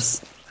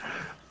powers.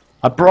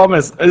 I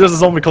promise. There's a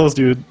zombie close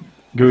to you.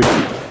 Good.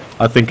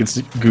 I think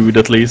it's good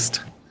at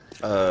least.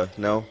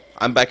 No.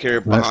 I'm back here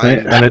That's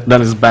behind. it.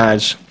 Then it's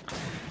badge.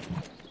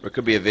 There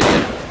could be a video.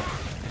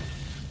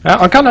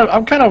 I'm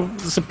kind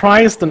of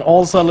surprised and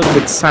also a little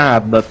bit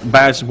sad that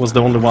Badge was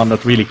the only one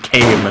that really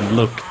came and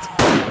looked.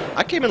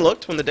 I came and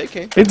looked when the day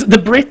came. It's the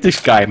British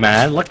guy,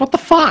 man. Like, what the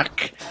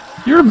fuck?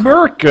 You're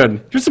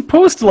American. You're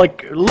supposed to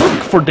like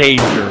look for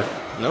danger.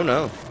 No.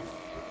 No.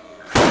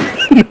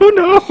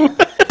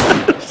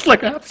 It's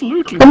like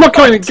absolutely. I'm not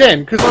coming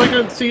again because I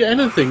don't see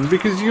anything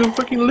because you're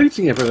fucking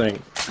looting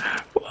everything.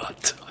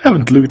 What? I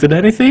haven't looted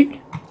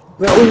anything.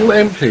 They're all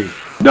empty.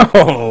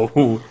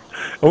 No.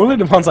 Only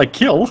the ones I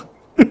kill.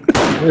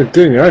 You're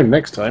doing your own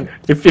next time.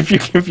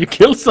 If you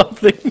kill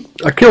something.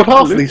 I killed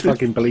half of these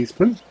fucking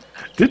policemen.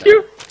 Did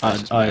you?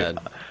 Just mad.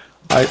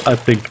 I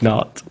think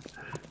not.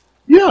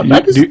 Yeah,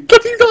 man, do-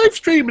 bloody live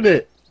streaming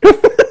it.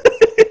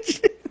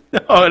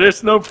 No,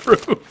 there's no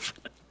proof.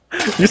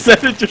 You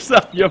said it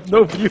yourself. You have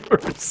no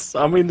viewers.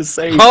 I'm in the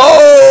same.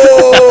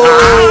 Oh!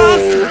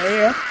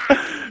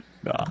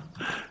 Nah.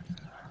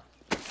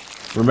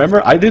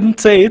 Remember, I didn't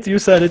say it. You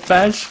said it,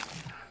 Bash.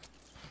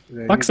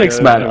 Fuck's sakes,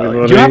 man.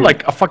 You have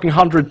like a fucking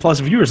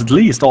 100+ viewers at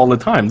least all the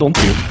time, don't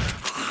you?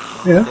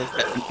 Yeah.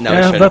 No,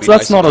 Yeah,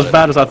 that's not as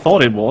bad as I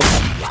thought it was.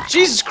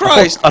 Jesus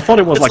Christ! I thought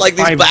it was It's like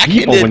these 5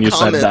 people when you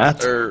said backhanded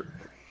that. Or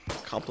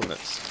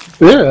compliments.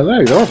 Yeah,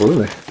 they're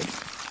horrible, isn't they?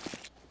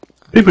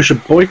 People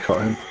should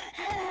boycott him.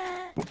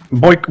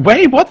 Boy,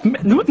 wait, what?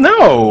 No!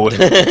 No!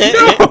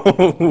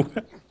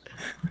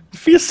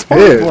 Feel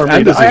sorry Yeah, for me.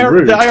 Anderz is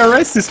rude. The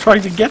IRS is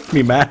trying to get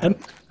me, man.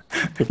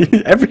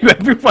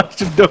 Everyone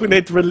should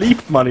donate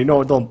relief money.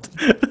 No, don't.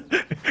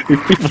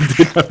 If people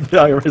did have the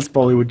IRS,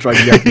 probably would try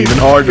to get me even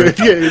harder.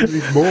 Yeah, it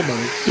needs more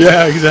money.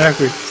 Yeah,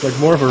 exactly. It's like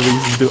more of a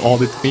reason to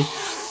audit me.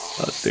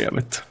 God damn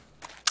it.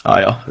 Ah,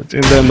 yeah.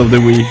 In the end of the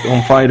week,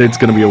 on Friday, it's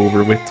gonna be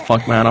over with.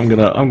 Fuck, man. I'm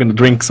gonna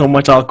drink so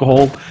much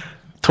alcohol.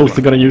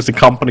 Totally gonna use the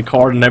company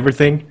card and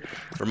everything.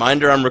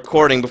 Reminder: I'm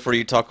recording before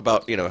you talk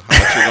about how much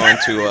you're going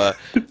to sue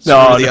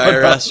No, the no,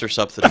 IRS or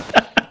something.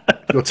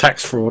 Your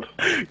tax fraud.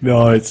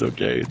 No, it's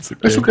okay. It's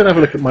okay. Let's go and have a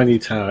look at my new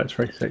tower. It's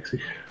very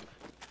sexy.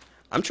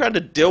 I'm trying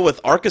to deal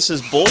with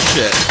Arcus's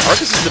bullshit.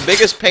 Arcus is the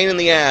biggest pain in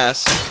the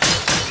ass.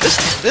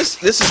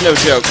 This is no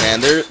joke,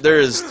 man. There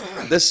is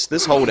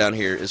this hole down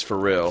here is for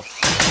real.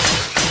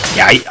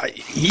 Yeah,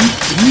 he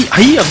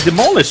has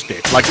demolished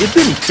it. Like, it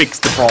didn't fix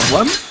the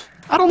problem.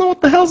 I don't know what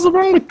the hell's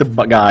wrong with the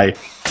guy.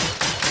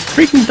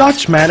 Freaking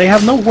Dutch, man. They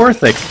have no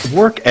work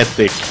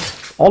ethic.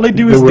 All they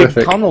do is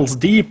dig tunnels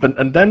deep,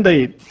 and then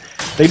they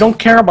don't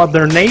care about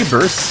their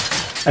neighbors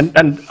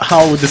and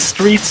how the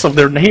streets of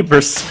their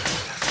neighbors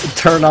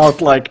turn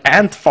out like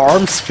ant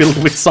farms filled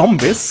with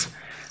zombies.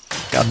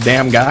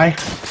 Goddamn guy.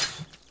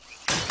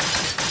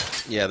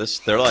 Yeah,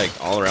 they're like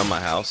all around my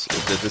house.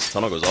 This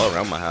tunnel goes all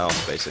around my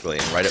house, basically,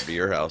 and right up to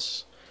your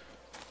house.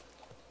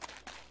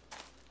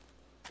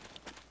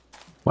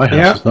 My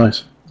house is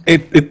nice.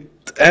 It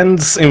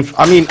ends in.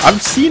 I mean,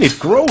 I've seen it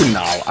grow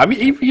now. I mean,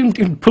 even you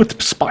can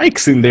put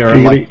spikes in there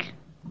and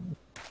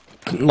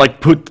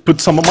like put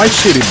some of my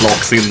shitty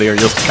blocks in there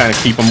just to kind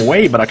of keep them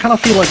away. But I kind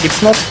of feel like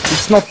it's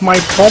not my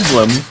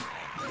problem.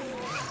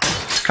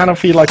 I kind of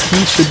feel like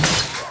he should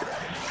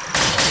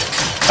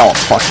Oh,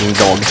 fucking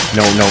dog.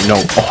 No, no,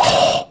 no.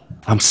 Oh,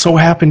 I'm so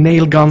happy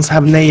nail guns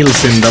have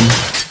nails in them.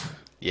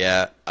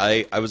 Yeah,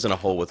 I was in a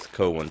hole with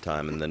Co one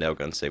time, and the nail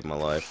gun saved my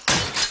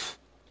life.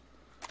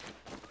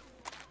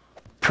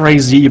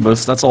 Praise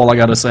Jeebus, that's all I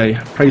gotta say.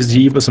 Praise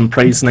Jeebus and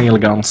praise nail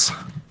guns.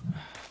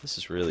 This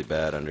is really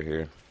bad under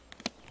here.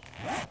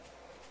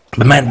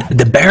 But man,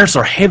 the bears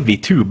are heavy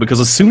too, because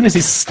as soon as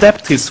he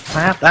stepped his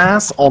fat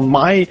ass on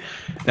my,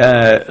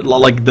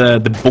 like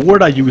the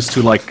board I used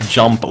to like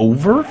jump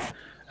over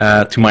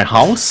to my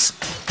house,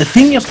 the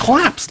thing just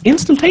collapsed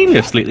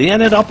instantaneously. They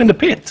ended up in the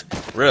pit.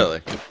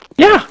 Really?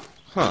 Yeah.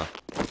 Huh.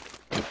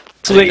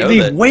 So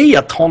they weigh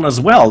a ton as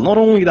well. Not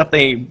only that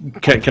they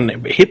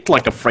can hit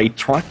like a freight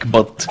truck,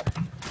 but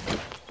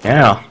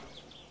yeah,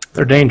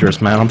 they're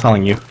dangerous, man. I'm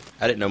telling you.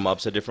 I didn't know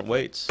mobs had different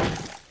weights.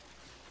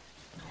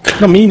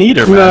 No, me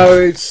neither, man. No,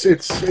 it's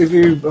if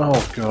you...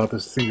 Oh god,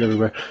 there's things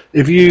everywhere.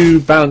 If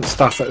you balance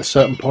stuff at a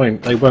certain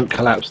point, they won't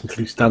collapse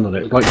until you stand on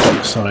it, like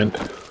Doc sign.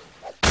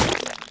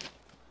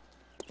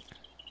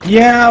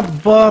 Yeah,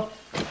 but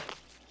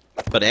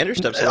Anderz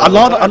steps a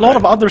lot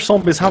of other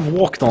zombies have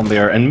walked on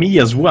there, and me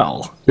as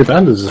well. If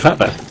Anderz is a fat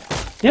man.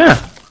 Yeah,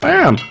 I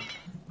am.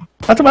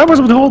 That was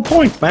the whole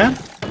point, man.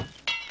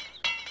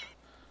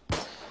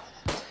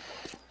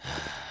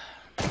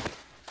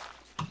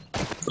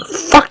 The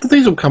fuck did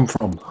these all come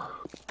from?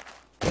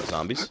 What,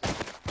 zombies?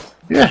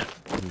 Yeah.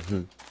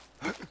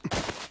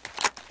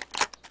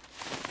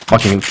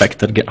 Fucking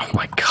infected again. Oh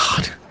my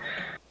god.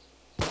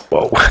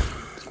 Whoa.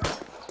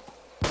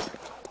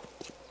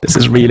 This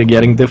is really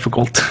getting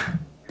difficult.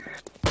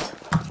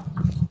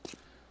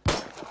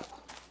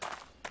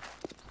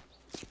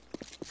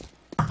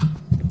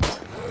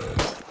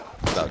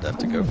 About to have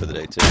to go for the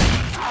day too.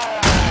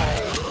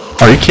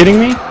 Are you kidding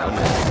me?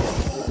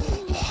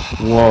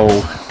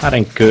 Whoa, that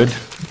ain't good.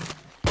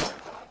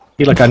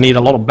 Feel like I need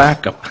a lot of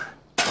backup.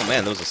 Oh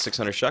man, there was a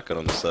 600 shotgun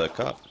on this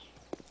cop.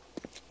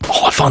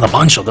 Oh, I found a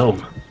bunch of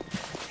them.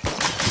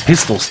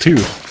 Pistols too.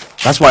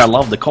 That's why I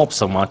love the cops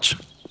so much.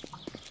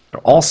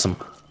 They're awesome.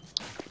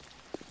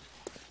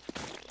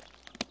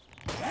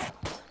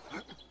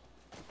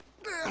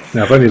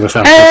 Now, I've only ever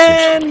found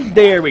pistols. And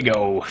there we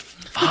go.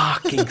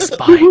 Fucking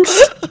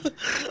spikes.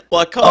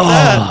 Well, I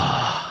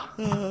caught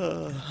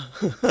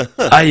that.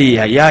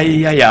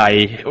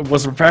 I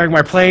was repairing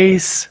my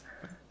place.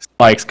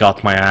 Spikes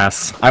got my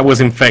ass. I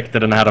was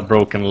infected and had a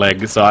broken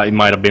leg, so it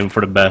might have been for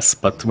the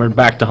best, but we're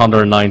back to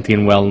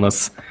 119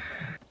 wellness.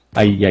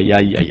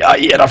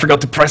 And I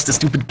forgot to press the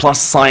stupid plus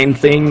sign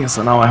thing,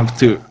 so now I have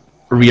to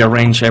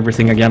rearrange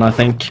everything again, I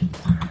think.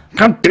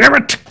 God damn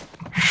it!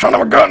 Son of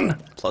a gun!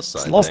 Plus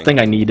sign It's the last thing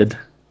I needed.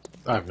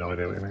 I have no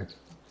idea what it means.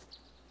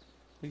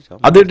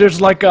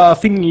 There's like a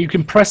thing you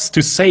can press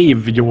to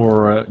save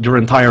your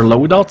entire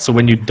loadout. So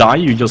when you die,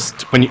 you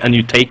just and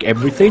you take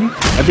everything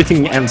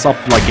ends up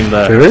like in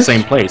the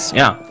same place.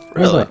 Yeah.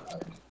 Really?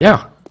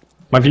 Yeah.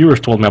 My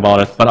viewers told me about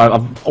it, but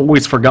I've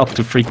always forgot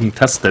to freaking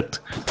test it.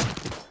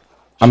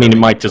 I mean, it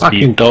might just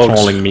be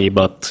trolling me,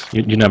 but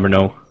you never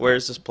know. Where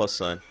is this plus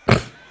sign?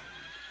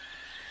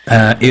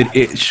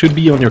 It should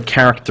be on your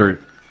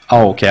character.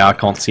 Oh, okay. I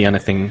can't see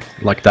anything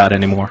like that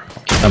anymore.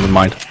 Okay, never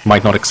mind.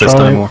 Might not exist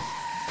anymore.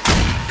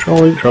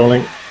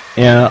 Trolling.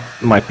 Yeah,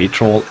 might be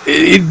troll.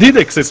 It did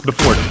exist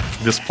before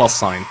this plus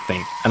sign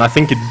thing, and I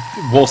think it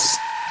was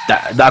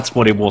that's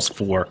what it was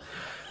for.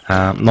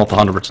 Not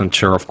 100%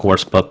 sure, of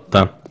course, but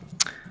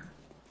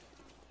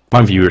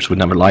my viewers would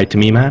never lie to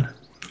me, man.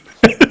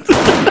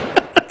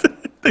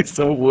 They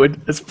so would,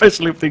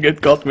 especially if they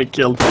got me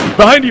killed.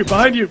 Behind you!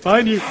 Behind you!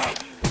 Behind you!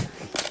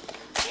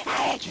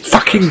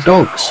 Fucking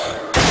dogs.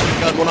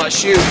 God will not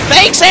shoot.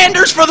 Thanks,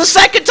 Anderz, for the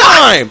second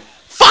time!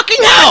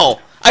 Fucking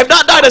hell! I've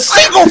not died a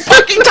single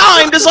fucking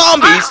time to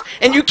zombies,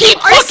 and you keep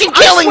fucking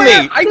killing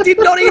me! I did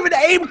not even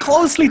aim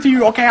closely to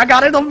you, okay? I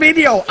got it on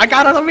video!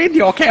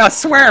 Okay? I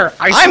swear!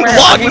 I'm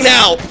logging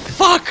out!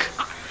 Fuck!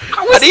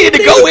 I needed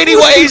to go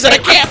anyways, and I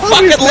can't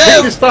fucking Get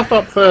your live! stuff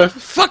up first.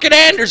 Fucking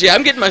Anderz, yeah,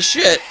 I'm getting my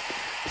shit.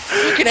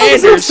 Fucking I'm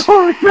so Anderz.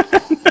 sorry,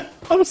 man!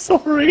 I'm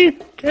sorry,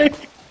 okay?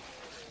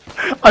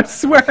 I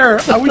swear,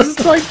 I was just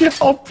trying to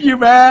help you,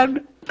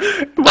 man!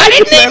 I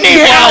didn't need any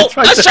help!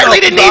 I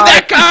certainly didn't need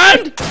that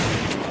kind!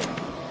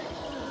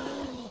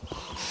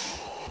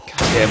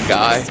 Goddamn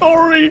guy.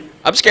 Sorry!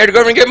 I'm scared to go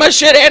over and get my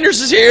shit. Anderz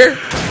is here.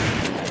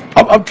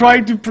 I'm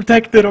trying to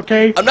protect it,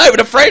 okay? I'm not even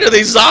afraid of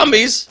these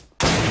zombies.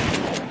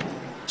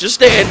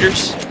 Just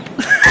Anderz.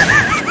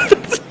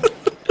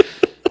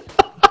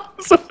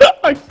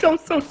 I'm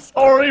so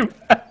sorry,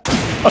 man.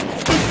 I'm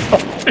so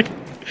sorry.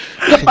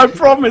 I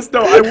promise,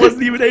 though, I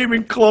wasn't even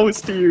aiming close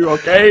to you,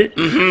 okay?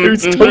 It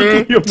was totally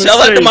a mistake. Tell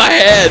that to my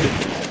head.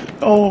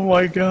 Oh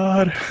my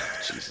god.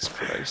 Jesus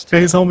Christ.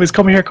 Hey, zombies,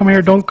 come here.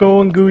 Don't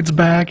go in Good's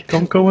bag.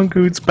 Good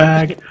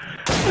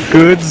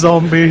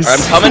zombies. I'm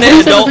coming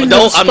in. Don't.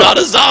 I'm not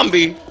a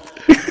zombie.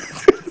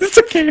 It's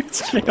okay.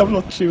 I'm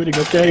not shooting,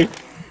 okay?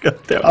 God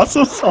damn, I'm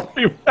so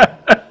sorry, man.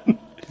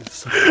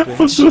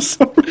 I'm so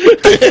sorry.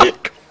 I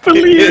can't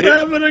believe it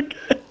happened again.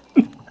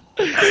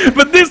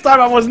 But this time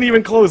I wasn't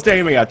even close to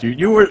aiming at you.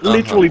 You were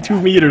literally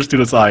 2 meters to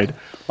the side.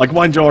 Like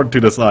 1 yard to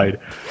the side.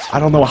 I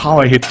don't know how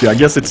I hit you. I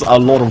guess it's a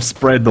lot of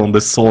spread on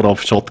this sort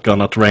of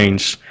shotgun at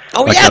range.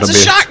 Oh Like yeah, that it's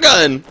a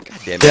shotgun! God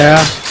damn it.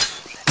 Yeah.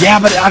 Yeah,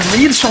 but a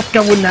real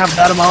shotgun wouldn't have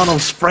that amount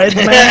of spread,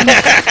 man.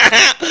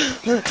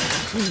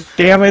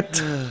 Damn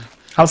it.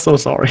 I'm so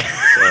sorry.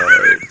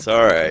 It's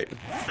alright.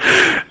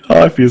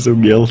 Oh, I feel so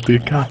guilty.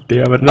 God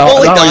damn it. I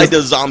only died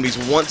to zombies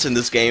once in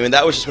this game, and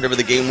that was just whenever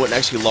the game wouldn't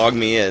actually log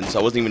me in, so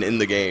I wasn't even in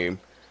the game.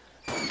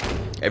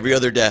 Every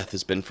other death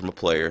has been from a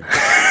player.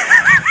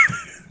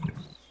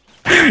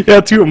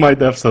 Yeah, 2 of my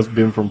deaths has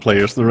been from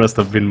players. The rest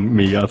have been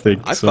me, I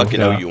think. I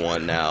fucking owe you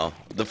one now.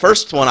 The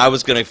first one I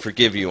was gonna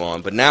forgive you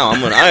on, but now I'm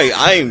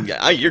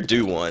gonna. You're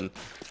due one.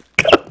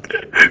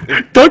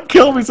 Don't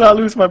kill me so I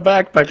lose my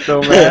backpack,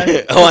 though,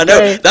 man. Oh, I know.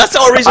 Okay. That's the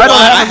whole reason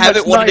why I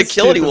haven't wanted nice to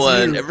kill shit as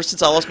anyone. you. Ever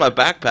since I lost my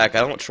backpack,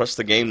 I don't trust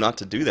the game not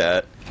to do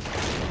that.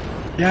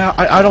 Yeah,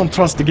 I don't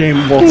trust the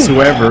game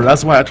whatsoever.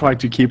 That's why I try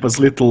to keep as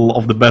little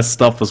of the best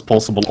stuff as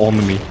possible on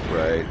me.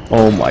 Right.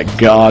 Oh my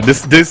god,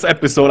 this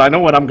episode, I know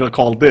what I'm gonna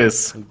call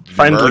this.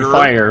 Friendly Murderer?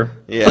 Fire.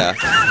 Yeah.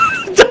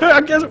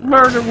 I guess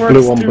murder works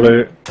Blue on too.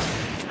 blue.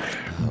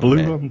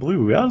 Blue on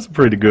blue, that's a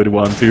pretty good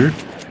one too.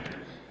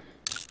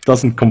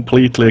 Doesn't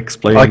completely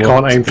explain I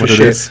can't aim for what it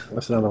shit. is.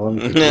 That's another one.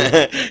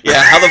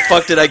 Yeah, how the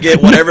fuck did I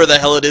get whatever the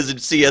hell it is in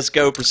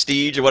CSGO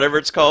Prestige or whatever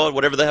it's called,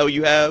 whatever the hell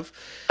you have?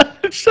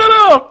 Shut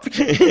up!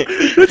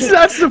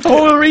 That's the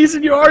whole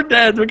reason you are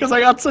dead, because I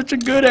got such a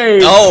good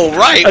aim. Oh,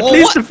 right. At well,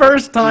 least what? the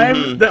first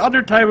time. The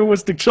other time it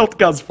was the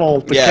shotgun's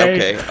fault. Okay? Yeah,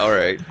 okay.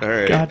 Alright,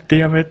 alright. God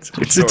damn it!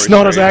 It's sorry,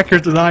 not as sorry.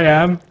 accurate as I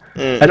am,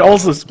 and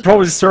also it's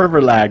probably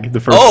server lag the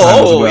first time as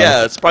Oh, well.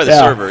 yeah, it's probably the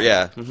server,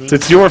 yeah. Mhm. So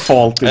it's your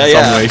fault in some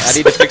Yeah, ways. I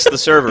need to fix the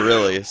server,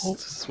 really. This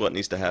is what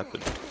needs to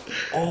happen.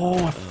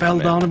 Oh, I fell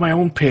down in my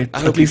own pit. I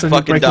At hope you least I didn't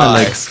fucking break my die.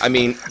 legs. I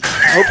mean,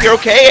 I hope you're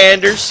okay,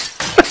 Anders.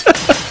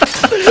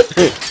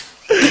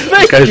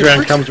 Thank Goes you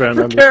round, for, comes round,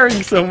 for doesn't it?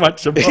 caring so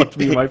much about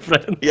me, my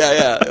friend. Yeah,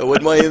 yeah. I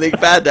wouldn't want anything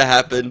bad to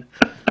happen.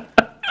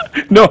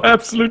 No,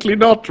 absolutely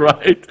not,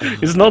 right?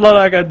 It's not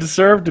like I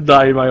deserve to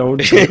die in my own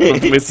pit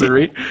of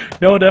misery.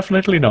 No,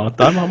 definitely not.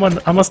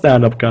 I'm a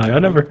stand-up guy. I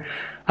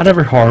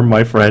never harm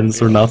my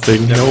friends or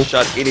nothing. Never No.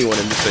 shot anyone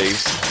in the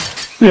face.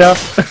 Yeah.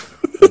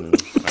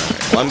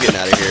 Alright, well, I'm getting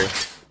out of here.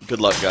 Good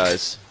luck,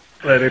 guys.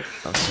 Later.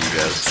 I'll see you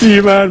guys. See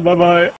you, man. Bye-bye.